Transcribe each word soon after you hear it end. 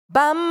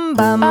Bum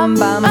bum bum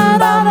bum bum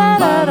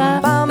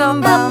bum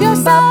bum help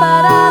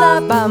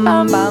yourself. Bum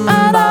bum bum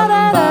bum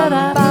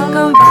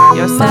help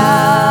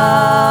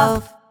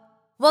yourself.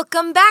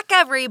 Welcome back,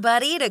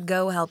 everybody, to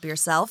Go Help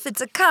Yourself.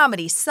 It's a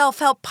comedy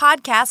self-help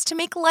podcast to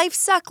make life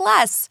suck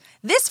less.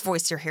 This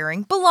voice you're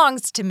hearing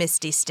belongs to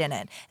Misty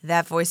Stinnett.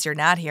 That voice you're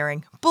not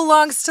hearing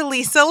belongs to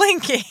Lisa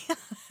Linky.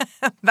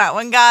 That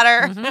one got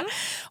her. Mm-hmm.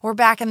 We're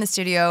back in the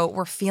studio.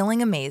 We're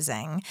feeling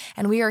amazing.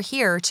 And we are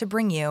here to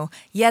bring you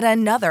yet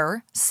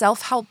another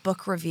self-help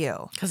book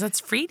review. Because it's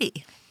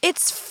freebie.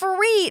 It's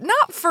free.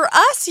 Not for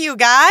us, you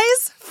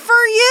guys.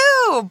 For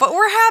you. But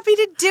we're happy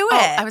to do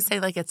it. I would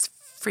say like it's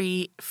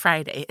Free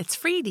Friday. It's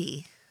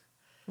Freedy.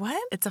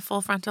 What? It's a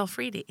full frontal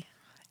Freedy.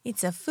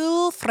 It's a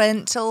full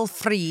frontal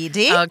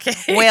Freedy.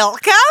 Okay.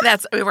 Welcome.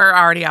 We're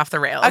already off the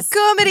rails. A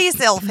comedy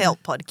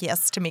self-help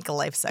podcast to make a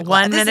life suck.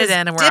 1 minute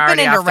in and we're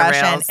already off the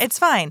rails. It's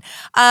fine.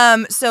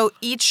 So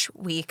each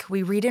week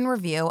we read and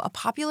review a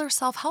popular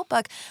self-help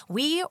book.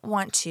 We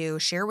want to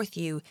share with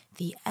you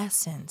the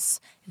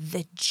essence,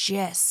 the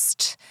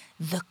gist,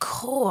 the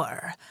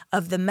core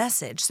of the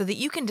message so that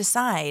you can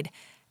decide,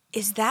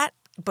 is that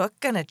book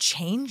gonna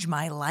change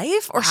my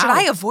life, or should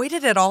I avoid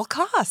it at all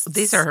costs?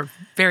 These are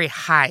very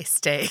high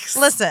stakes.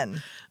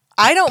 Listen,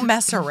 I don't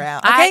mess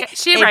around. Okay,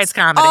 she writes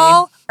comedy.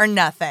 All or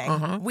nothing.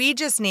 Mm-hmm. We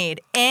just need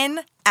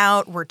in,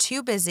 out. We're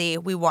too busy.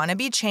 We want to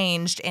be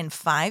changed in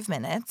 5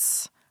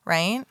 minutes,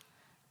 right?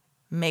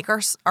 Make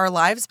our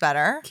lives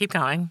better. Keep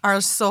going.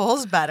 Our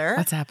souls better.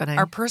 What's happening?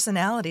 Our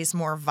personalities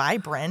more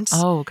vibrant.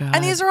 Oh, God.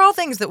 And these are all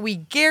things that we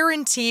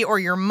guarantee, or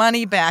your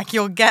money back,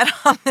 you'll get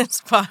on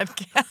this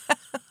podcast.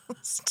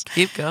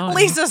 Keep going.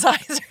 Lisa's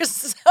eyes are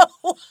so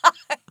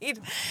wide.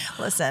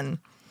 Listen,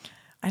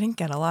 I didn't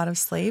get a lot of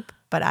sleep,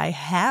 but I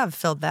have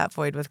filled that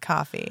void with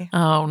coffee.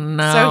 Oh,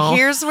 no. So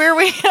here's where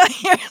we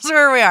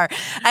are.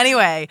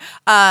 Anyway,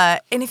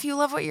 and if you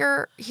love what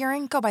you're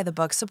hearing, go buy the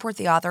book, support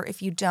the author.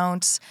 If you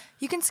don't,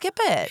 you can skip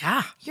it.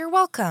 Yeah. You're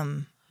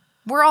welcome.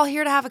 We're all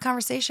here to have a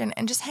conversation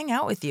and just hang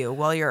out with you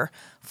while you're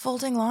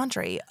folding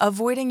laundry,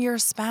 avoiding your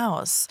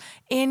spouse,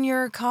 in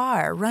your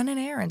car, running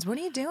errands. What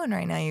are you doing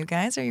right now, you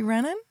guys? Are you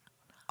running?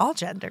 All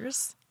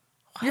genders.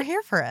 What You're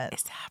here for it.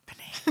 Is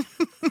happening?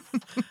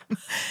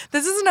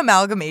 This is an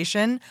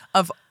amalgamation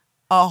of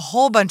a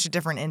whole bunch of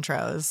different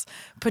intros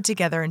put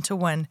together into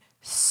one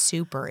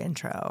super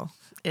intro.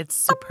 It's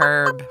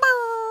superb.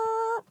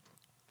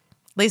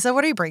 Lisa,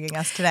 what are you bringing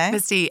us today?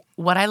 Misty,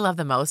 what I love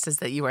the most is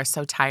that you are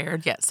so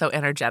tired yet so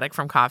energetic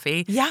from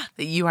coffee. Yeah.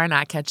 That you are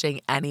not catching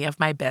any of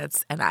my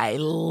bits, and I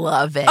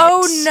love it.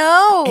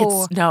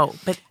 Oh, no.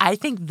 But I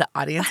think the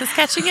audience is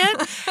catching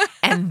it,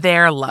 and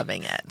they're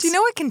loving it. Do you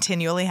know what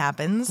continually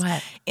happens?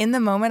 What? In the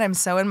moment, I'm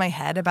so in my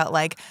head about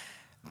like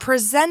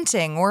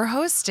presenting or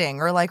hosting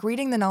or like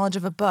reading the knowledge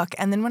of a book.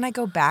 And then when I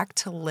go back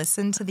to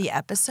listen to the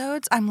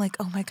episodes, I'm like,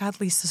 oh my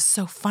God, Lisa's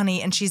so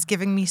funny. And she's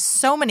giving me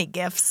so many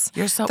gifts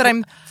that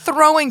I'm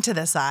throwing to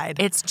the side.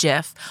 It's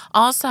Jif.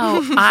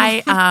 Also,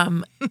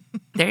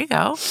 there you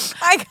go.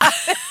 I got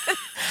it.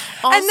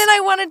 And then I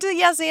wanted to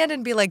yes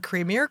and be like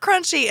creamy or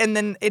crunchy. And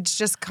then it's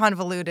just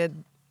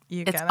convoluted.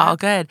 It's all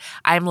good.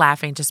 I'm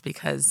laughing just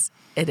because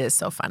it is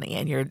so funny.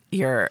 And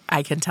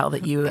I can tell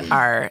that you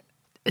are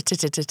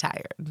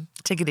tired.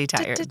 Tickety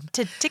tired.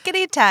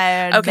 Tickety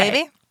tired, okay,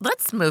 baby.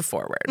 Let's move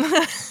forward.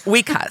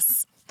 We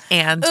cuss.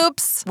 And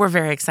oops. We're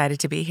very excited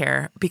to be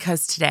here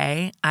because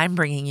today I'm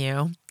bringing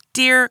you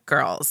Dear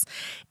Girls,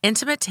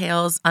 Intimate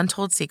Tales,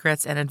 Untold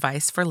Secrets, and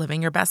Advice for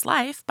Living Your Best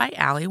Life by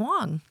Ali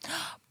Wong.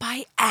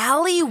 By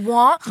Ali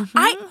Wong? Mm-hmm.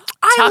 I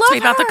Talk love to me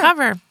about her. the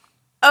cover.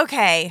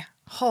 Okay,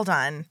 hold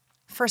on.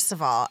 First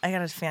of all, I got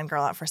to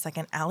fangirl out for a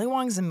second. Ali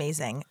Wong's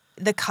amazing.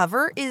 The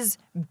cover is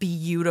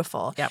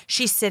beautiful. Yep.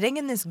 She's sitting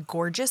in this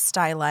gorgeous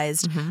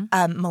stylized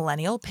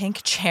millennial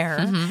pink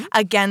chair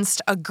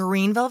against a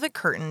green velvet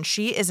curtain.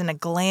 She is in a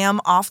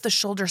glam,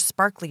 off-the-shoulder,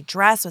 sparkly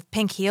dress with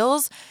pink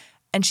heels,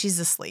 and she's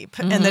asleep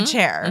in the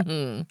chair.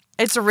 Mm-hmm.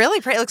 It's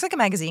really pretty. It looks like a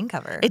magazine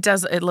cover. It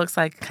does. It looks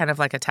like kind of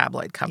like a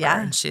tabloid cover.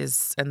 Yeah.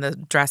 And the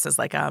dress is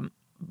like a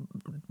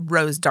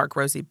rosy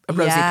pink.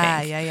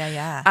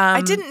 Yeah.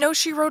 I didn't know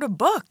she wrote a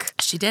book.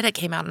 She did. It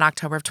came out in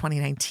October of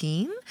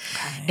 2019.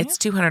 Okay. It's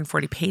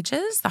 240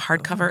 pages. The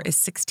hardcover is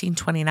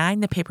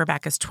 $16.29. The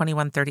paperback is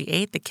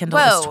 $21.38. The Kindle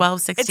is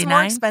 $12.69. It's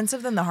more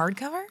expensive than the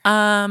hardcover?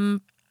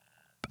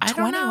 I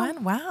don't know.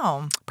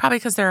 Wow. Probably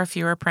because there are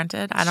fewer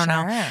printed. I don't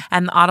know. Sure.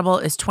 And the Audible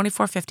is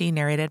 $24.50,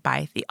 narrated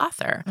by the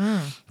author.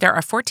 There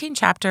are 14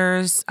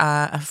 chapters,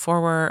 a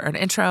foreword, an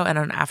intro, and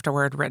an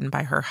afterword written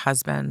by her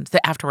husband.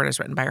 The afterword is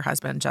written by her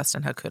husband,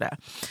 Justin Hakuda.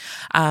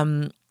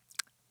 I'm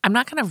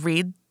not going to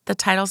read the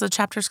titles of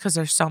chapters because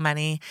there's so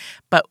many,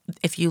 but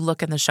if you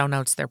look in the show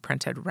notes, they're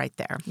printed right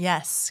there.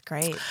 Yes,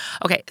 great.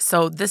 Okay,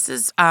 so this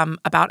is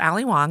about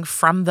Ali Wong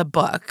from the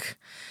book.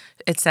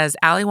 It says,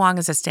 Ali Wong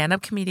is a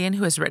stand-up comedian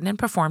who has written and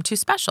performed 2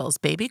 specials,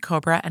 Baby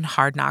Cobra and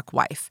Hard Knock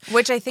Wife.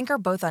 Which I think are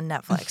both on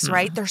Netflix,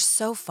 right? They're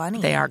so funny.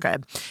 They are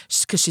good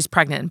because she's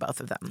pregnant in both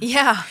of them.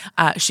 Yeah.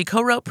 She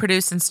co-wrote,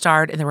 produced, and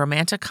starred in the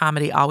romantic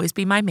comedy Always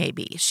Be My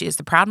Maybe. She is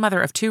the proud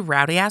mother of 2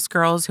 rowdy-ass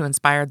girls who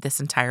inspired this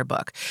entire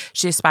book.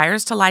 She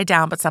aspires to lie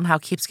down, but somehow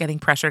keeps getting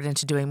pressured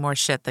into doing more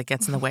shit that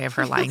gets in the way of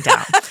her lying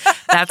down.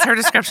 That's her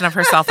description of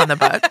herself in the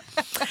book.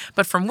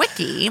 But from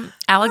Wiki,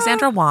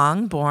 Alexandra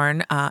Wong,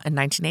 born in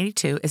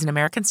 1982, is an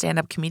American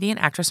stand-up comedian,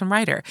 actress, and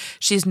writer.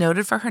 She is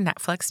noted for her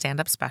Netflix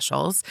stand-up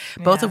specials,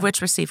 both of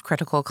which received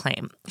critical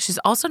acclaim. She's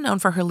also known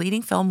for her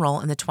leading film role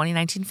in the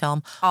 2019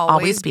 film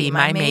Always Be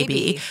My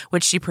Maybe,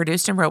 which she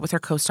produced and wrote with her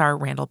co-star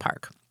Randall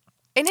Park.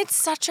 And it's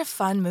such a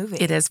fun movie.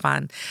 It is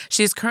fun.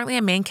 She is currently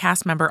a main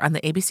cast member on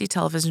the ABC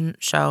television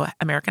show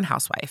American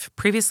Housewife.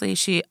 Previously,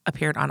 she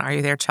appeared on Are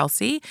You There,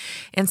 Chelsea,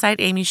 Inside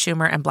Amy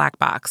Schumer, and Black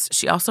Box.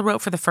 She also wrote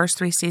for the first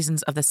 3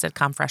 seasons of the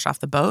sitcom Fresh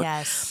Off the Boat.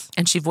 Yes.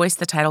 And she voiced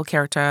the title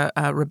character,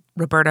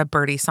 Roberta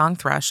Birdie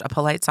Songthrush, a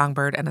polite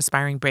songbird and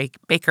aspiring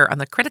baker on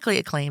the critically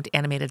acclaimed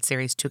animated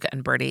series Tuca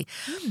and Birdie,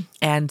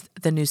 and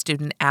the new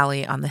student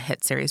Allie on the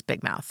hit series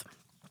Big Mouth.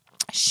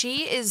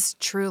 She is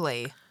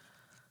truly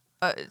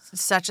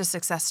such a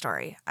success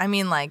story. I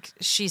mean, like,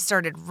 she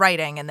started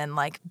writing and then,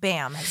 like,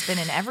 bam, has been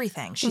in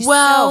everything. She's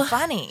so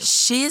funny.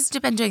 She's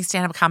been doing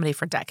stand-up comedy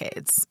for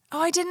decades.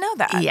 Oh, I didn't know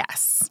that.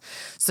 Yes.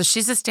 So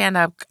she's a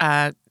stand-up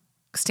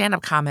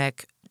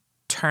comic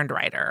turned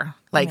writer,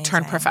 like Amazing.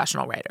 turned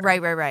professional writer.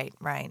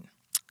 Right.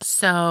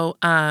 So,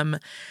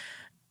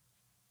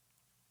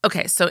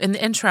 okay, so in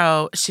the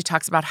intro, she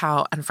talks about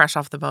how on Fresh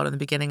Off the Boat in the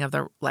beginning of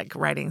the, like,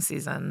 writing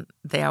season,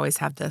 they always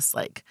have this,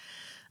 like,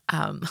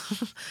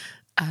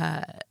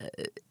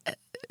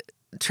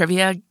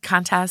 trivia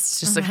contest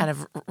just to kind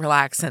of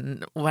relax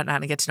and whatnot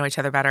and get to know each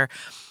other better.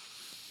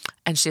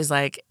 And she's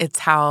like,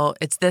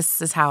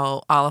 this is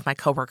how all of my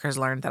coworkers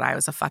learned that I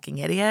was a fucking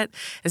idiot,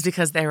 is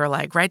because they were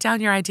like, write down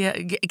your idea,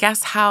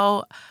 guess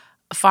how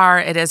far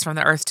it is from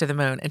the Earth to the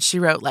moon. And she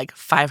wrote like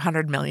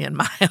 500 million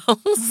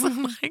miles,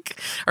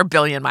 or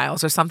billion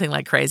miles or something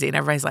like crazy. And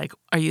everybody's like,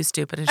 are you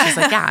stupid? And she's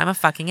like, yeah, I'm a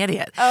fucking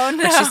idiot. Oh,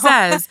 no. But she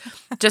says,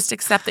 just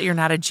accept that you're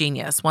not a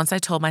genius. Once I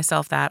told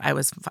myself that, I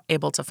was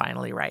able to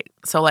finally write.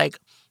 So, like,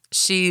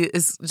 she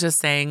is just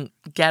saying,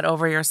 get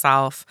over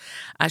yourself.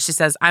 She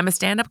says, I'm a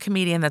stand-up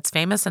comedian that's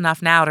famous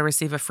enough now to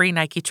receive a free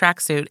Nike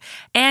tracksuit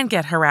and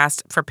get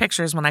harassed for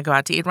pictures when I go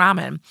out to eat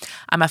ramen.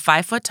 I'm a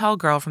 5-foot-tall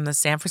girl from the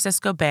San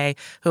Francisco Bay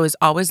who has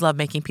always loved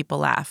making people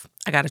laugh.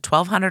 I got a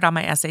 1200 on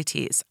my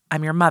SATs.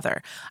 I'm your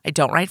mother. I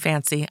don't write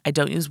fancy. I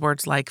don't use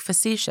words like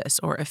facetious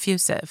or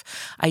effusive.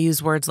 I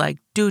use words like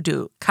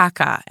doo-doo,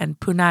 caca, and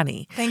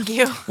punani. Thank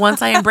you.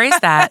 Once I embraced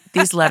that,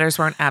 these letters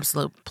were an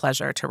absolute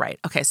pleasure to write.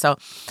 Okay, so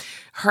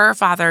her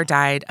father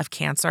died of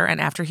cancer, and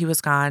after he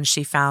was gone,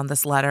 she found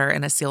this letter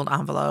in a sealed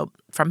envelope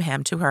from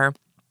him to her,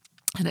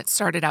 and it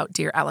started out,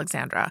 Dear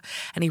Alexandra,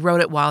 and he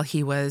wrote it while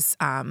he was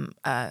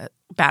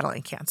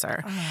battling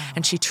cancer. Oh.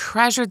 And she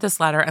treasured this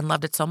letter and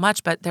loved it so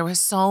much, but there were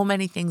so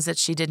many things that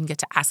she didn't get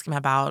to ask him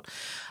about,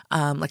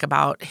 like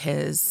about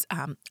his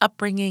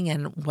upbringing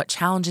and what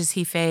challenges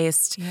he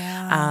faced.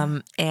 Yeah.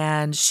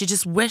 And she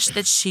just wished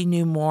that she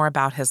knew more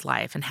about his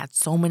life and had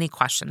so many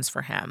questions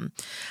for him,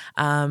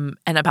 and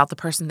about the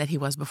person that he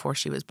was before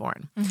she was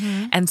born.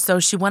 Mm-hmm. And so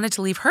she wanted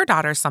to leave her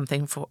daughter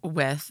something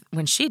with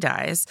when she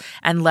dies,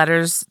 and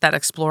letters that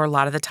explore a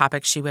lot of the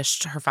topics she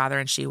wished her father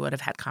and she would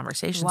have had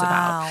conversations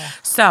about.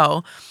 So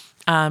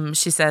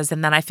she says,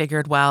 and then I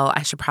figured, well,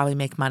 I should probably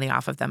make money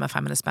off of them if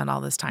I'm going to spend all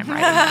this time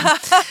writing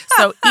them.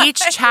 So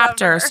each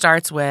chapter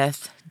starts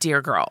with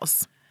Dear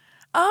Girls.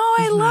 Oh,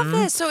 I love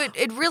this. So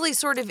it really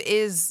sort of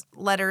is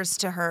letters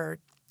to her.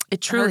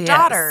 It truly her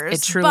daughters,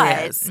 is. It truly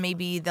is.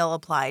 Maybe they'll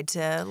apply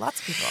to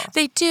lots of people.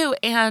 They do,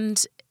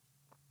 and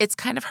it's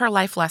kind of her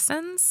life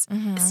lessons.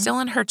 It's still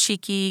in her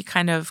cheeky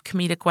kind of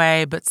comedic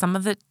way, but some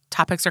of the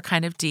topics are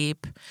kind of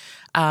deep.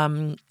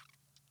 And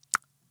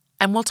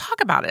we'll talk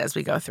about it as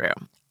we go through.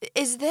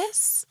 Is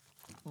this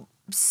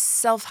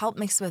self-help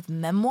mixed with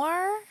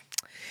memoir?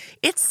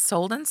 It's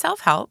sold in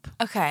self-help.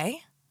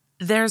 Okay.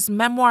 There's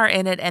memoir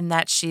in it, and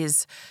that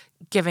she's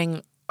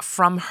giving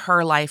from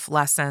her life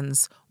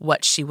lessons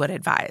what she would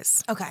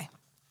advise. Okay.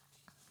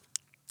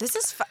 This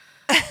is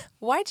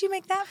Why'd you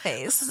make that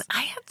face? Listen,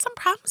 I had some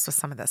problems with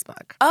some of this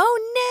book.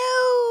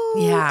 Oh,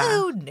 no. Yeah.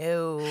 Oh,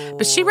 no.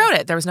 But she wrote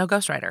it. There was no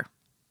ghostwriter.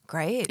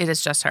 Great. It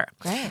is just her.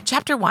 Great.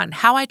 Chapter 1,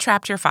 How I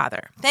Trapped Your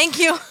Father. Thank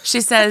you. She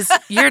says,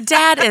 your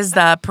dad is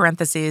the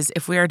parentheses.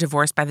 If we are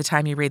divorced by the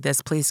time you read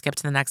this, please skip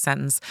to the next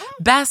sentence.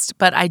 Best,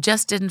 but I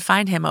just didn't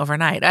find him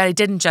overnight. I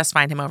didn't just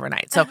find him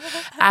overnight. So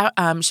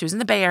she was in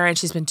the Bay Area and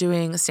she's been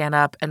doing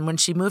stand-up. And when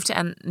she moved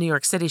to New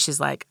York City, she's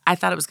like, I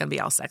thought it was going to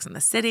be all Sex in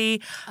the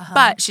City.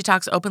 But she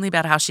talks openly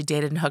about how she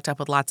dated and hooked up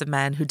with lots of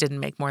men who didn't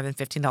make more than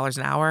 $15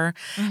 an hour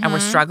and were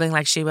struggling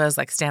like she was,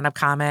 like stand-up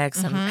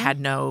comics and had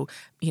no,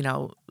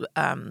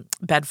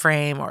 bed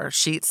frame or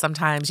sheets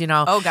sometimes, you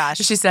know. Oh, gosh.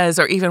 She says,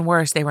 or even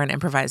worse, they were an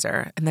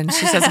improviser. And then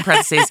she says in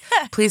parentheses,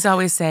 please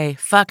always say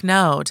fuck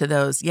no to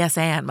those yes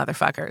and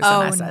motherfuckers.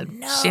 Oh, and I said,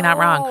 no. she's not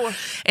wrong.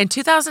 In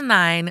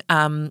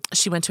 2009,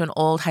 she went to an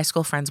old high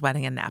school friend's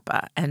wedding in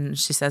Napa. And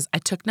she says, I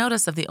took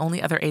notice of the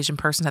only other Asian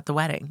person at the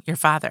wedding, your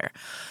father.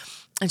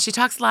 And she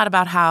talks a lot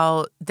about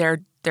how their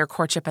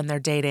courtship and their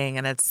dating,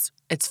 and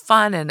it's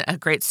fun and a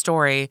great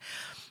story.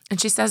 And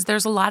she says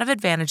there's a lot of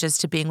advantages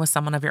to being with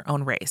someone of your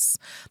own race.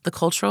 The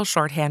cultural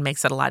shorthand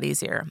makes it a lot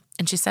easier.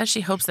 And she says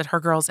she hopes that her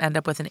girls end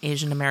up with an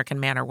Asian American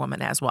man or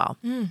woman as well.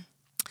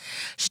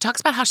 She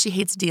talks about how she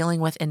hates dealing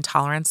with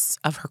intolerance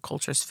of her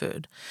culture's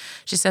food.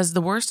 She says,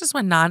 the worst is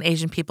when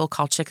non-Asian people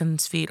call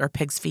chicken's feet or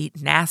pig's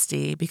feet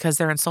nasty because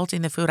they're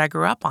insulting the food I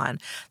grew up on,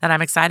 that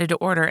I'm excited to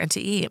order and to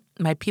eat.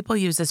 My people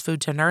use this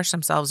food to nourish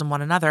themselves and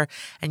one another,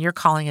 and you're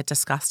calling it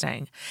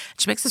disgusting.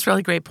 She makes this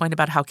really great point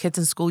about how kids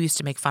in school used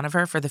to make fun of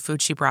her for the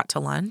food she brought to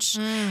lunch,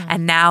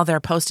 and now they're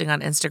posting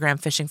on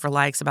Instagram fishing for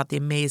likes about the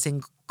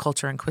amazing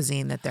culture and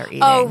cuisine that they're eating.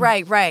 Oh,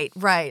 right.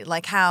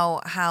 Like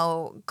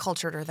how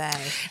cultured are they?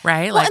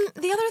 Right? Well, and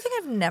the other thing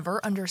I've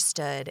never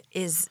understood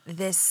is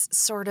this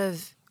sort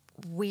of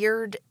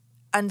weird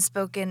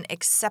unspoken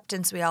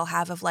acceptance we all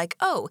have of like,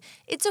 oh,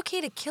 it's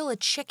okay to kill a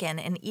chicken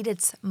and eat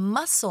its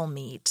muscle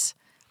meat,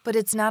 but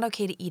it's not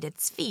okay to eat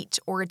its feet,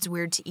 or it's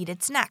weird to eat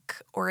its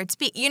neck or its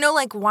beak. You know,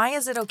 like, why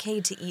is it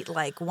okay to eat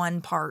like one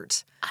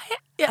part?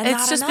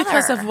 It's just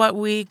because of what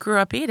we grew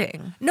up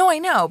eating. No, I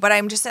know, but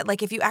I'm just saying,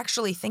 like, if you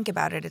actually think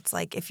about it, it's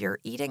like if you're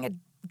eating a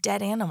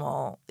dead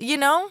animal, you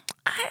know?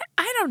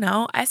 I don't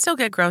know. I still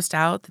get grossed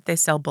out that they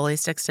sell bully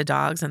sticks to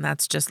dogs, and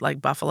that's just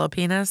like buffalo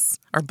penis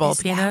or bull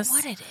penis.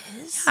 Is that what it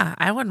is? Yeah,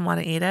 I wouldn't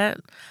want to eat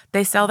it.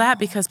 They sell that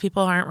because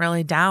people aren't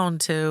really down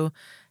to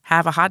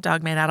have a hot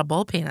dog made out of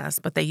bull penis,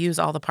 but they use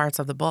all the parts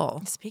of the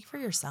bull. Speak for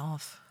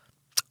yourself.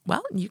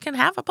 Well, you can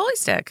have a bully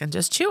stick and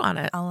just chew on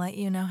it. I'll let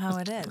you know how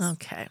it is.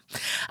 Okay.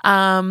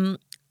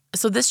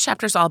 So this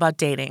chapter is all about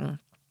dating.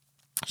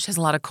 She has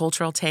a lot of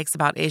cultural takes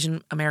about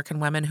Asian American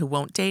women who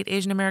won't date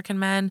Asian American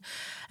men,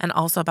 and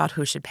also about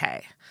who should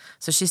pay.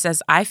 So she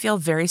says, I feel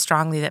very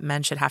strongly that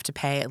men should have to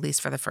pay, at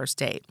least for the first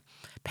date.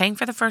 Paying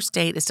for the first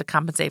date is to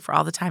compensate for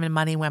all the time and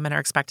money women are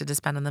expected to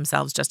spend on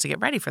themselves just to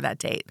get ready for that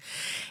date.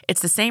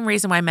 It's the same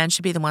reason why men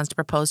should be the ones to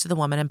propose to the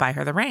woman and buy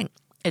her the ring.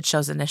 It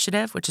shows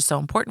initiative, which is so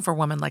important for a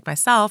woman like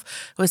myself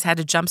who has had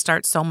to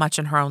jumpstart so much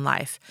in her own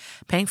life.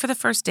 Paying for the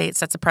first date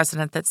sets a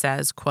precedent that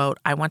says, quote,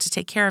 I want to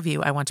take care of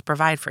you. I want to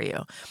provide for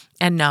you.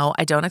 And no,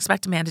 I don't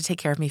expect a man to take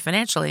care of me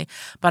financially,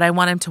 but I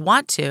want him to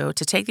want to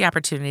take the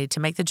opportunity to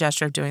make the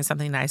gesture of doing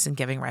something nice and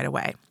giving right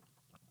away.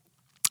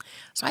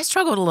 So I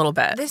struggled a little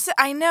bit.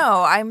 I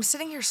know. I'm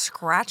sitting here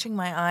scratching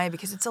my eye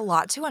because it's a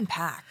lot to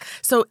unpack.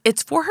 So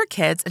it's for her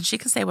kids, and she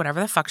can say whatever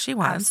the fuck she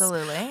wants.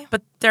 Absolutely.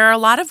 But there are a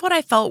lot of what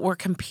I felt were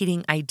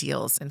competing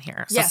ideals in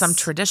here. So Yes. some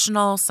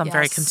traditional, some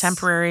very Yes.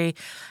 contemporary,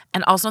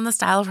 and also in the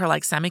style of her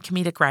like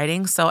semi-comedic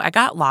writing. So I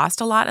got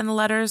lost a lot in the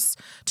letters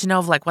to know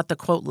of like what the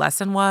quote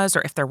lesson was,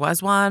 or if there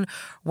was one,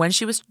 when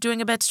she was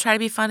doing a bit to try to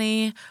be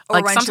funny. Or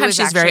Like when she sometimes was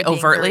she's very actually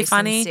being overtly very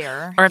funny,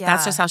 sincere. or if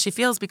that's Yeah. just how she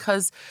feels,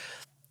 because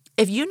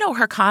if you know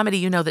her comedy,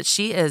 you know that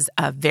she is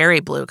a very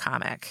blue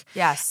comic.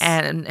 Yes.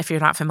 And if you're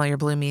not familiar,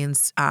 blue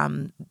means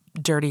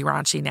dirty,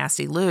 raunchy,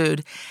 nasty,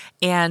 lewd.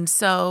 And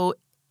so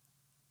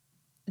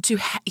to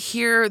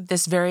hear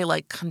this very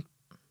like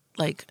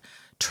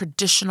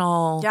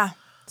traditional Yeah.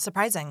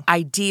 Surprising.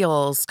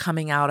 ideals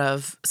coming out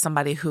of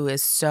somebody who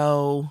is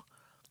so,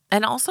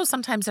 and also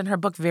sometimes in her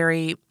book,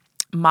 very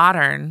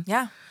modern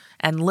Yeah.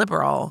 and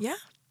liberal. Yeah.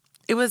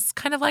 It was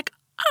kind of like,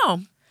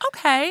 oh,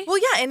 okay. Well,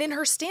 yeah, and in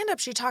her stand-up,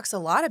 she talks a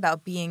lot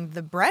about being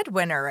the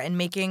breadwinner and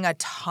making a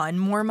ton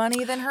more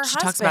money than her She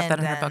husband. talks about that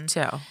in her and- book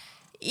too.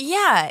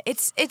 Yeah,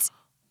 it's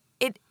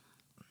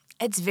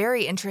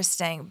very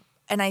interesting.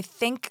 And I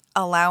think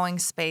allowing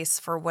space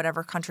for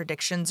whatever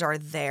contradictions are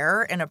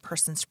there in a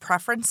person's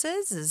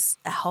preferences is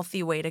a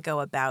healthy way to go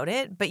about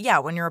it. But yeah,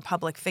 when you're a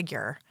public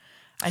figure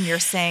and you're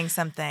saying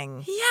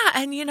something. Yeah,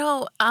 and you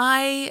know,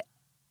 I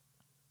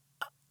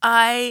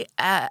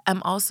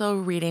am also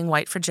reading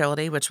White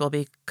Fragility, which we'll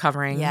be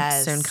covering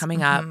Yes. soon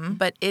coming up.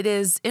 But it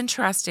is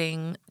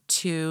interesting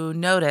to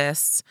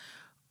notice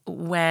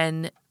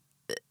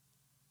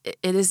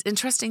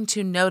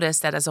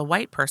that as a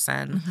white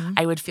person,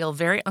 I would feel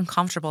very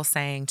uncomfortable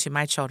saying to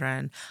my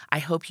children, I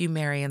hope you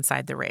marry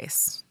inside the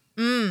race.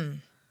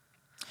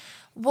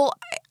 Well,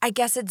 I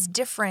guess it's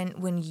different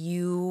when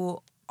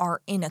you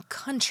are in a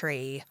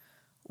country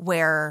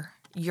where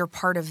you're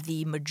part of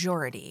the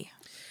majority,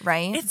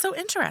 right? It's so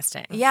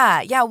interesting.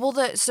 Yeah. Well,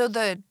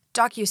 the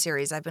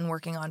docuseries I've been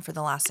working on for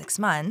the last 6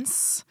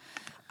 months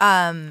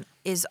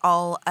is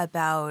all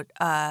about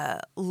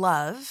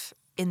love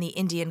in the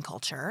Indian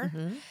culture.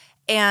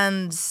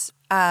 And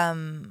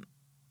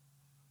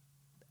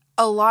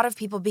a lot of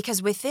people,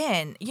 because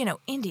within,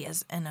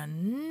 India's an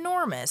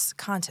enormous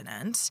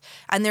continent,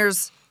 and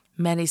there's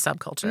Many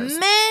subcultures.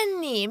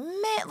 many,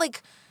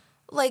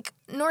 like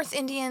North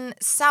Indian,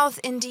 South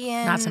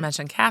Indian. Not to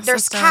mention caste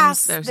there's systems.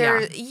 Caste. There's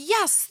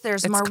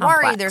There's It's Marwari.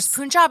 complex. There's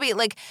Punjabi.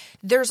 Like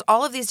there's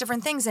all of these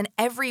different things, and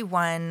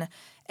everyone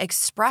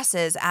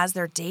expresses as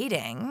they're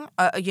dating.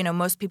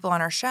 Most people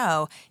on our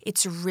show.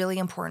 It's really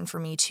important for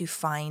me to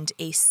find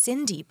a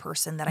Sindhi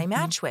person that I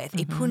match with,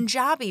 a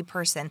Punjabi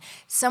person,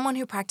 someone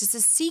who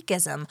practices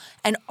Sikhism,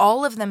 and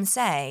all of them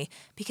say,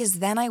 because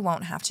then I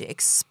won't have to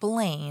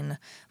explain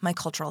my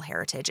cultural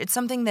heritage. It's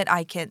something that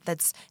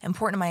that's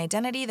important to my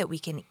identity that we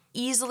can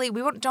easily.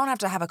 Don't have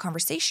to have a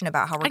conversation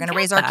about how we're going to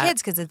raise our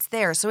kids because it's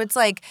there. So it's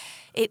like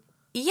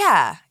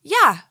Yeah.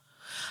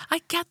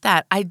 I get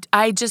that.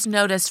 I just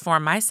noticed for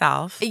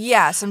myself,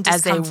 Some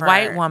as discomfort. a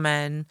white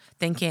woman,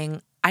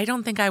 thinking, I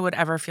don't think I would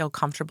ever feel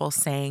comfortable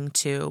saying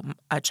to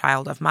a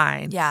child of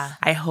mine,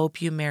 I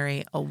hope you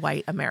marry a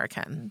white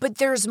American. But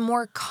there's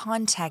more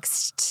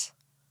context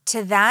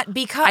to that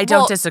because I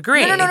don't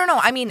disagree. No.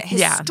 I mean,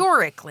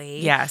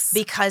 historically, yes,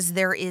 because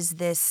there is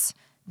this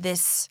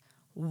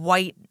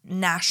white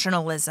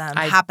nationalism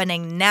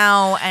happening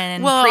now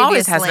and previously. It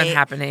always has been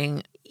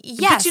happening.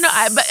 Yes.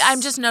 But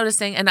I'm just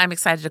noticing, and I'm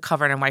excited to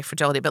cover it in White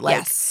Fragility, but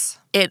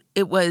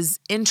it was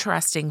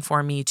interesting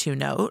for me to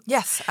note.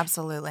 Yes,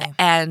 absolutely.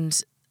 And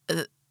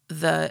it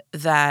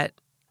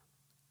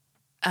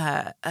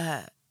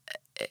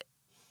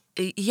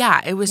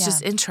was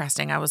just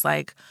interesting. I was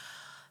like,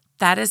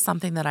 that is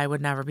something that I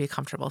would never be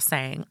comfortable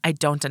saying. I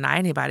don't deny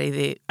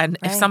anybody.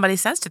 If somebody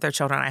says to their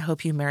children, I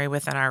hope you marry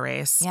within our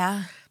race.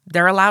 Yeah.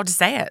 They're allowed to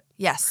say it.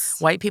 Yes.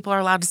 White people are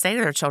allowed to say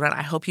to their children,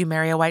 I hope you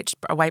marry a white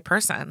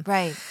person.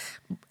 Right.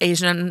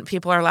 Asian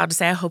people are allowed to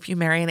say, I hope you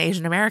marry an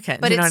Asian American.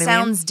 But you know it what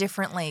sounds I mean?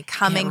 differently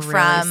coming it really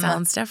from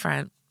sounds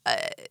different.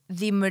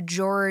 The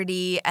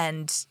majority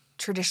and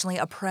traditionally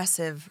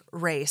oppressive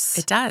race.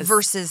 It does.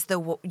 Versus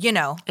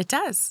It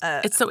does.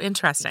 It's so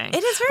interesting.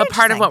 It is very But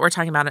part of interesting. what we're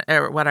talking about,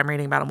 or what I'm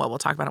reading about and what we'll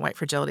talk about in White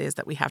Fragility is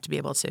that we have to be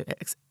able to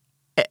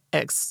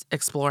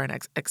explore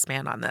and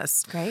expand on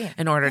this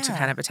in order to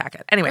kind of attack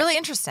it. Anyway. Really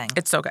interesting.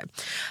 It's so good.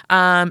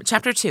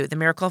 Chapter 2, The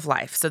Miracle of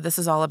Life. So this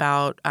is all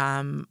about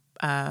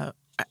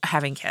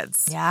having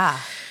kids. Yeah.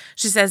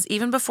 She says,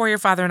 even before your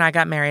father and I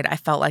got married, I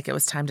felt like it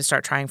was time to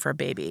start trying for a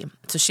baby.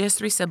 So she has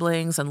 3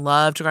 siblings and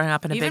loved growing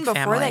up in a big family. Even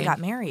before they got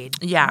married.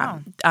 Yeah.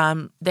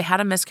 Wow. They had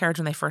a miscarriage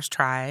when they first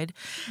tried.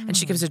 And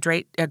she gives a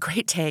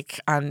great take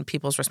on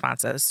people's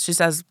responses. She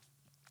says,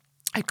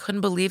 I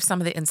couldn't believe some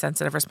of the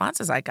insensitive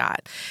responses I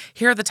got.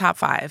 Here are the top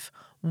 5.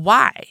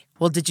 Why?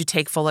 Well, did you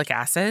take folic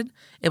acid?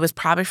 It was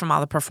probably from all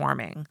the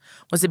performing.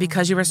 Was it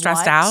because you were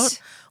stressed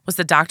out? Was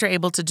the doctor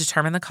able to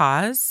determine the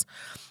cause?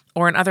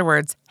 Or in other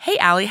words, hey,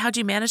 Allie, how'd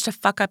you manage to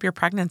fuck up your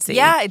pregnancy?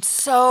 Yeah, it's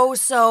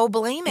so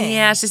blaming.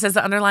 Yeah, she says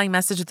the underlying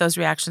message of those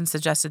reactions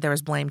suggested there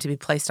was blame to be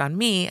placed on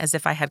me as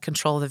if I had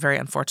control of the very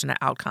unfortunate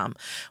outcome.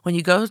 When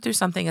you go through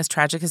something as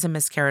tragic as a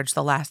miscarriage,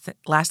 the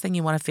last thing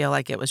you want to feel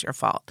like it was your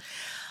fault.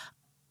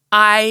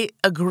 I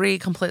agree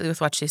completely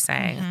with what she's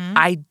saying.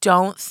 I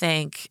don't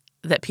think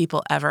that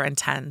people ever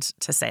intend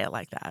to say it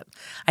like that.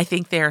 I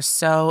think they're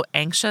so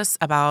anxious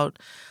about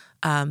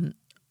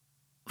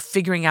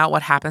figuring out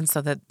what happened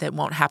so that it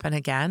won't happen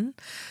again,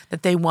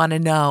 that they want to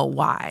know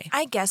why.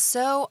 I guess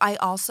so. I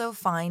also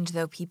find,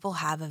 though, people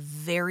have a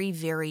very,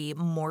 very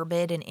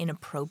morbid and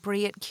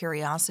inappropriate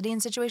curiosity in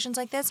situations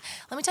like this.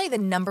 Let me tell you the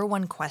number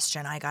one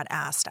question I got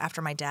asked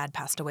after my dad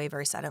passed away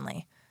very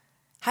suddenly.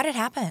 How did it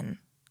happen?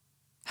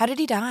 How did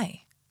he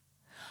die?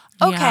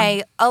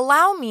 Okay,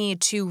 allow me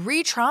to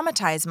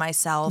re-traumatize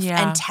myself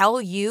and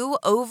tell you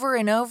over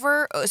and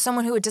over,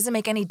 someone who it doesn't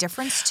make any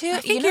difference to.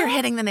 I think you're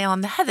hitting the nail on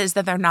the head is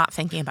that they're not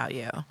thinking about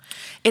you.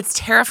 It's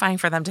terrifying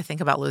for them to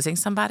think about losing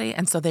somebody,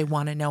 and so they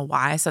want to know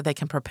why so they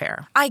can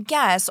prepare. I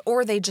guess,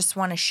 or they just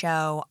want to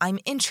show, I'm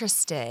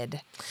interested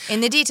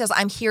in the details.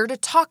 I'm here to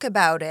talk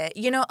about it.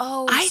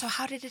 So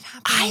how did it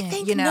happen? I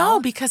think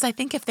no, because I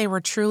think if they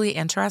were truly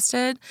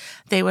interested,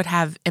 they would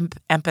have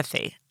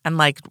empathy. And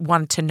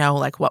want to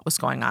know what was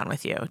going on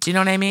with you. Do you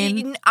know what I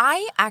mean?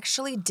 I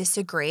actually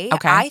disagree.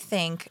 Okay. I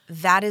think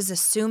that is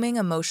assuming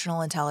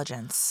emotional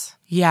intelligence.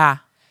 Yeah.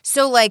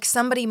 So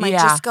somebody might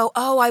just go,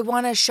 oh, I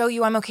want to show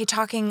you I'm okay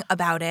talking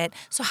about it.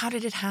 So how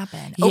did it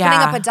happen? Opening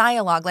up a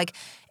dialogue.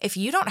 If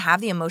you don't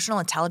have the emotional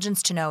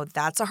intelligence to know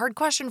that's a hard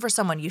question for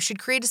someone, you should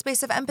create a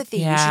space of empathy.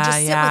 You should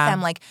just sit with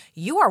them.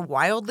 You are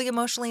wildly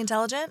emotionally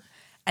intelligent.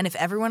 And if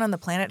everyone on the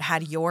planet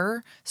had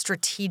your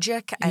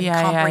strategic and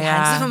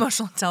comprehensive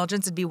emotional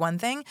intelligence, it'd be one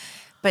thing.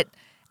 But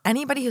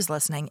anybody who's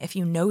listening, if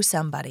you know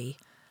somebody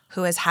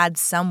who has had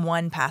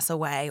someone pass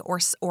away or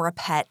a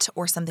pet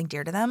or something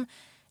dear to them,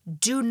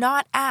 do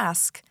not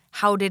ask,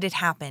 how did it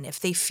happen?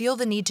 If they feel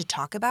the need to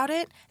talk about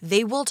it,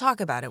 they will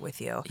talk about it with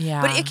you.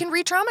 Yeah. But it can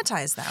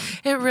re-traumatize them.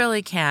 It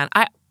really can.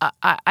 I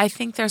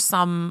think there's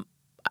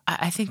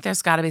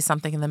got to be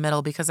something in the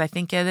middle because I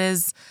think it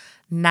is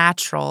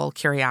natural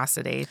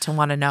curiosity to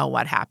want to know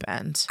what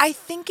happened. I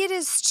think it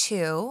is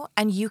too.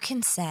 And you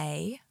could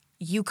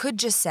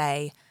just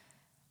say,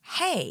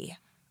 hey,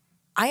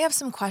 I have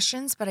some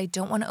questions, but I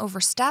don't want to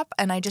overstep,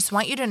 and I just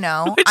want you to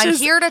know Which I'm is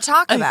here to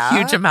talk about a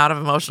huge amount of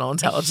emotional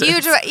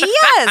intelligence.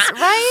 Yes,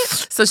 right?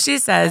 So she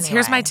says,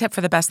 here's my Anyway. tip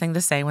for the best thing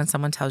to say when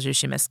someone tells you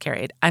she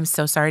miscarried. I'm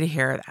so sorry to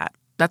hear that.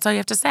 That's all you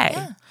have to say.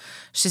 Yeah.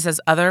 She says,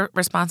 other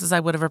responses I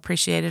would have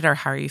appreciated are,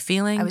 how are you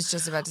feeling? I was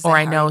just about to say, Or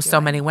I how are know you so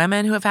doing? many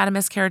women who have had a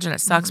miscarriage and it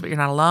sucks, but you're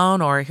not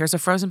alone. Or here's a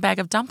frozen bag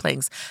of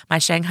dumplings my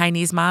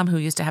Shanghainese mom, who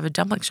used to have a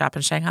dumpling shop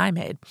in Shanghai,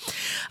 made.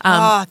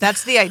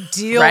 That's the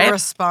ideal right?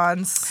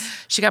 response.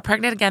 She got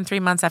pregnant again 3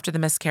 months after the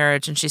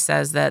miscarriage, and she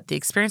says that the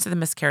experience of the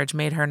miscarriage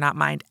made her not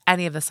mind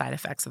any of the side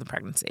effects of the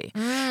pregnancy.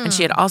 And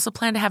she had also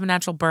planned to have a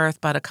natural birth,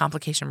 but a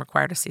complication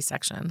required a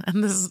C-section.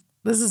 And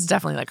this is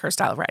definitely like her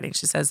style of writing.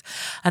 She says,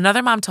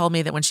 another mom told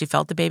me that when she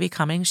felt the baby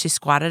coming, she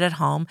squatted at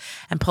home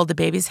and pulled the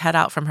baby's head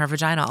out from her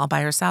vagina all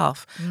by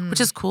herself, which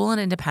is cool and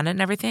independent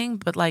and everything,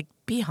 but like,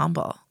 be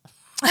humble.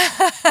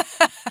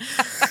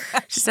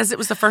 She says it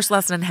was the first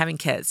lesson in having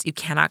kids. You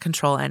cannot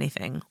control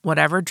anything.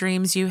 Whatever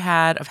dreams you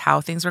had of how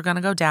things were going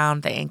to go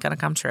down, they ain't going to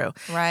come true.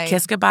 Right.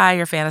 Kiss goodbye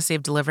your fantasy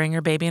of delivering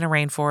your baby in a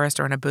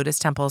rainforest or in a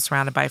Buddhist temple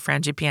surrounded by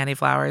frangipani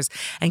flowers,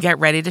 and get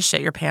ready to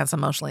shit your pants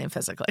emotionally and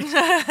physically.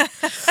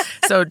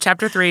 So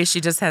chapter 3, she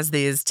just has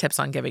these tips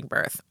on giving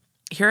birth.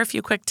 Here are a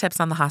few quick tips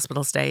on the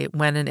hospital stay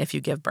when and if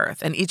you give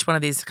birth. And each one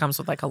of these comes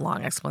with like a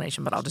long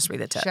explanation, but I'll just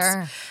read the tips.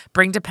 Sure.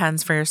 Bring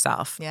Depends for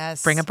yourself.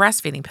 Yes. Bring a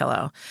breastfeeding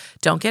pillow.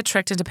 Don't get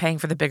tricked into paying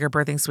for the bigger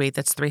birthing suite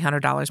that's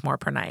 $300 more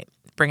per night.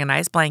 Bring a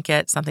nice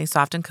blanket, something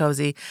soft and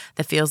cozy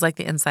that feels like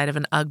the inside of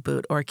an Ugg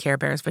boot or a Care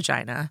Bear's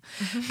vagina.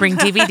 Bring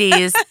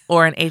DVDs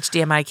or an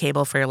HDMI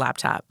cable for your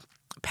laptop.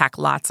 Pack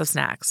lots of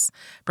snacks.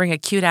 Bring a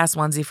cute-ass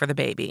onesie for the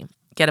baby.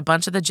 Get a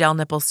bunch of the gel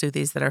nipple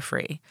soothies that are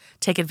free.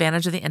 Take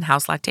advantage of the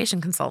in-house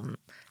lactation consultant.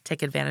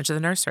 Take advantage of the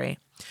nursery.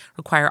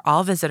 Require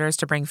all visitors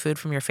to bring food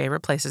from your favorite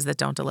places that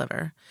don't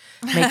deliver.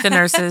 Make the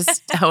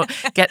nurses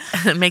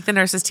make the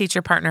nurses teach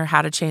your partner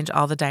how to change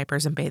all the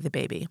diapers and bathe the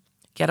baby.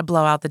 Get a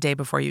blowout the day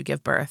before you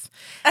give birth.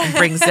 And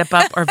bring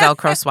zip-up or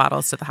Velcro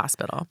swaddles to the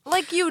hospital.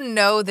 Like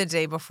the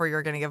day before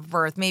you're going to give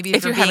birth. Maybe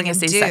If you're being having a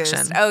induced.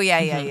 C-section. Oh,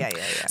 yeah.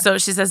 So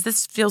she says,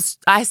 this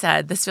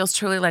feels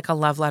truly like a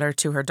love letter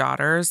to her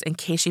daughters in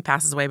case she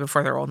passes away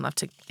before they're old enough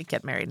to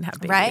get married and have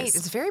babies. Right.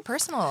 It's very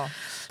personal.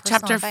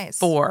 Chapter advice.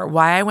 4,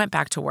 why I went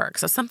back to work.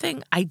 So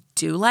something I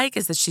do like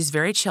is that she's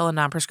very chill and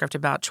non-prescriptive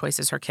about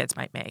choices her kids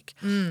might make.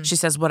 She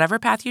says, whatever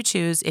path you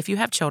choose, if you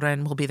have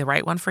children, will be the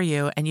right one for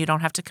you, and you don't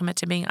have to commit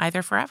to being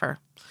either forever.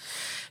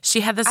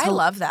 She had this I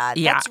love that.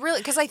 Yeah. That's really,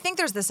 because I think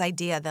there's this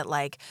idea that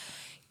like,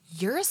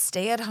 you're a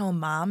stay-at-home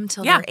mom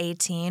till Yeah. you're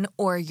 18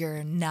 or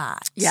you're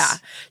not. Yeah.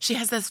 She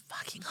has this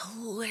fucking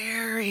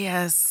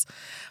hilarious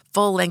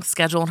full-length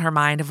schedule in her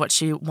mind of what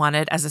she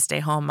wanted as a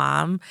stay-home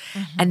mom,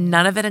 and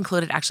none of it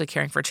included actually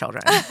caring for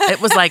children. It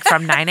was like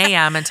from 9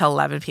 a.m. until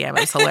 11 p.m. It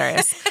was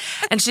hilarious.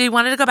 And she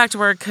wanted to go back to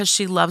work because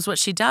she loves what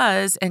she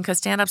does, and because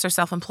stand-ups are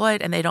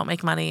self-employed and they don't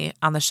make money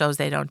on the shows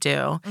they don't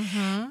do,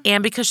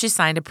 and because she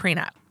signed a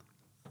prenup.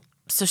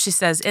 So she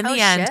says, in the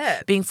end,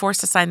 shit. being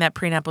forced to sign that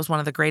prenup was one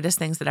of the greatest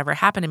things that ever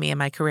happened to me in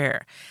my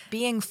career.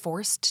 Being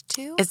forced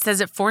to? It says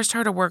it forced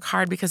her to work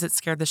hard because it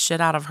scared the shit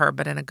out of her,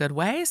 but in a good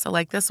way. So,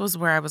 like, this was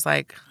where I was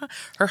like,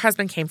 her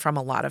husband came from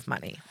a lot of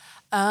money.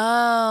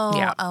 Oh.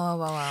 Yeah.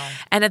 Oh.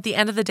 And at the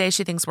end of the day,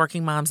 she thinks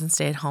working moms and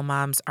stay-at-home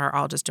moms are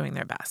all just doing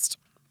their best.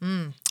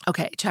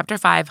 Okay, chapter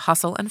 5,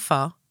 Hustle and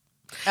Pho.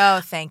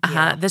 Oh, thank you.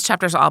 This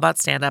chapter is all about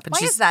stand-up. And Why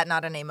she's is that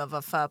not a name of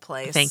a pho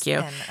place? Thank you.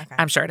 Okay.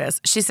 I'm sure it is.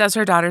 She says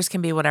her daughters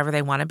can be whatever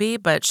they want to be,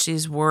 but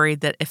she's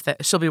worried that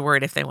she'll be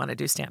worried if they want to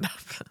do stand-up.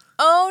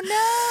 Oh,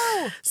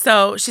 no.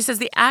 So she says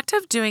the act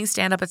of doing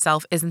stand-up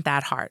itself isn't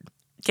that hard.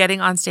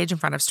 Getting on stage in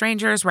front of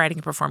strangers, writing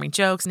and performing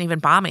jokes, and even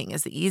bombing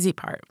is the easy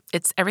part.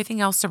 It's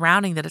everything else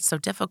surrounding that it's so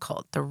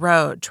difficult. The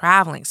road,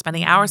 traveling,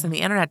 spending hours on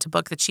the internet to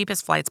book the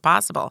cheapest flights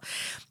possible,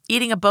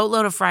 eating a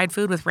boatload of fried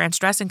food with ranch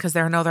dressing because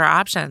there are no other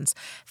options,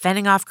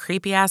 fending off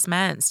creepy-ass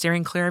men,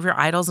 steering clear of your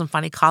idols and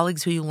funny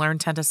colleagues who you learn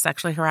tend to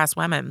sexually harass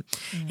women.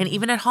 And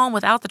even at home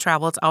without the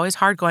travel, it's always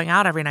hard going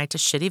out every night to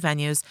shitty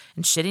venues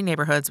and shitty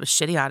neighborhoods with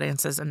shitty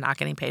audiences and not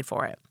getting paid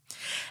for it.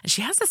 And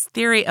she has this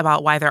theory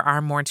about why there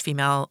are more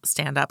female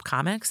stand-up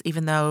comics,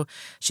 even though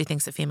she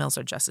thinks that females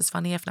are just as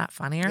funny, if not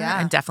funnier,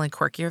 and definitely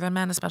quirkier than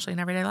men, especially in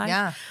everyday life.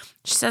 Yeah.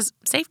 She says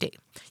safety.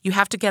 You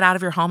have to get out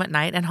of your home at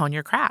night and hone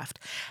your craft.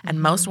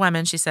 And most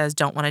women, she says,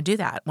 don't want to do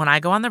that. When I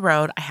go on the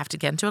road, I have to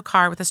get into a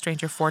car with a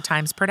stranger 4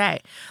 times per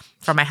day.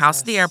 From my house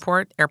to the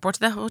airport, airport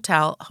to the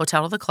hotel,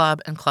 hotel to the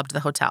club, and club to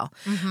the hotel.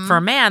 For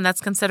a man, that's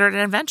considered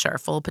an adventure,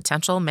 full of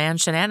potential man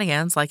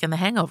shenanigans like in The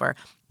Hangover.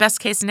 Best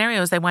case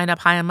scenario is they wind up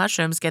high on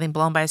mushrooms getting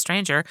blown by a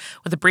stranger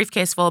with a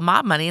briefcase full of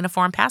mob money and a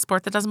foreign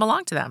passport that doesn't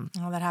belong to them.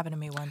 Oh, that happened to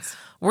me once.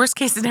 Worst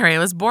case scenario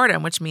is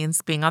boredom, which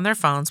means being on their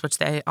phones, which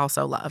they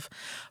also love.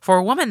 For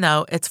a woman,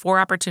 though, it's 4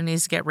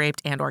 opportunities to get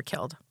raped and or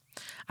killed.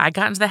 I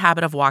got into the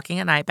habit of walking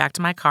at night back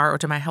to my car or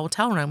to my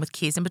hotel room with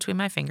keys in between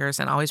my fingers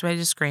and always ready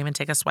to scream and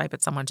take a swipe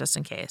at someone just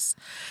in case.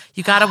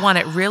 You got to want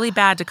it really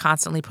bad to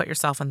constantly put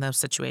yourself in those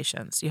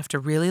situations. You have to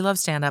really love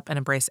stand-up and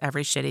embrace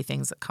every shitty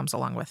thing that comes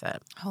along with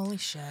it. Holy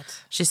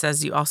shit. She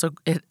says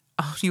it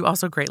you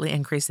also greatly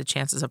increase the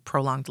chances of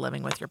prolonged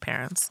living with your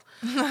parents.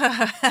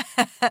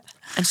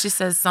 And she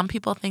says, some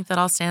people think that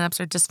all stand-ups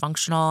are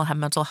dysfunctional, have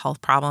mental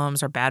health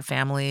problems, or bad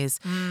families.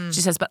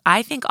 She says, but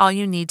I think all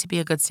you need to be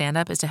a good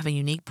stand-up is to have a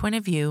unique point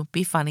of view,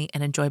 be funny,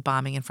 and enjoy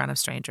bombing in front of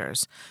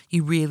strangers.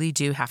 You really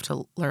do have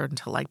to learn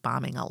to like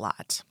bombing a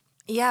lot.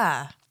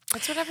 Yeah.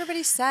 That's what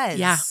everybody says.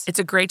 Yeah. It's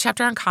a great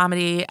chapter on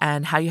comedy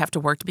and how you have to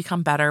work to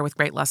become better with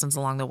great lessons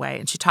along the way.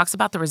 And she talks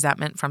about the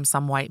resentment from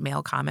some white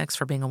male comics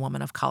for being a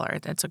woman of color.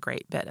 It's a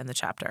great bit in the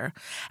chapter.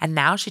 And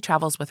now she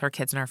travels with her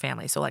kids and her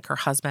family. So like her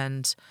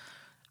husband.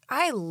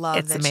 I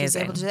love that she's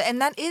able to do that. And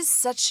that is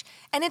such,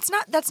 and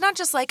that's not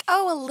just like,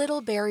 a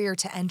little barrier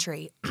to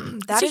entry.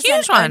 That is a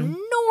huge one.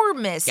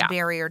 Enormous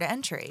barrier to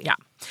entry. Yeah.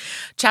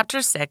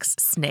 Chapter 6,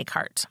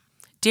 Snakeheart.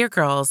 Dear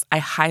girls, I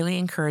highly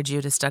encourage you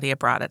to study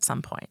abroad at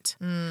some point.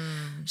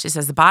 She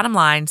says, the bottom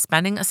line,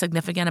 spending a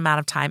significant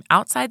amount of time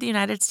outside the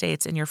United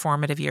States in your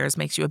formative years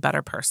makes you a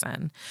better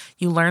person.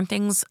 You learn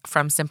things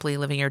from simply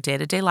living your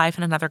day-to-day life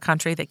in another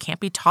country that can't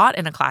be taught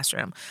in a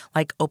classroom,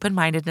 like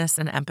open-mindedness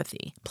and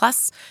empathy.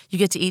 Plus, you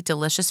get to eat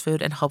delicious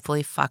food and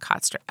hopefully fuck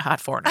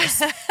hot foreigners.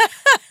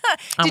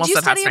 Did you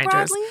study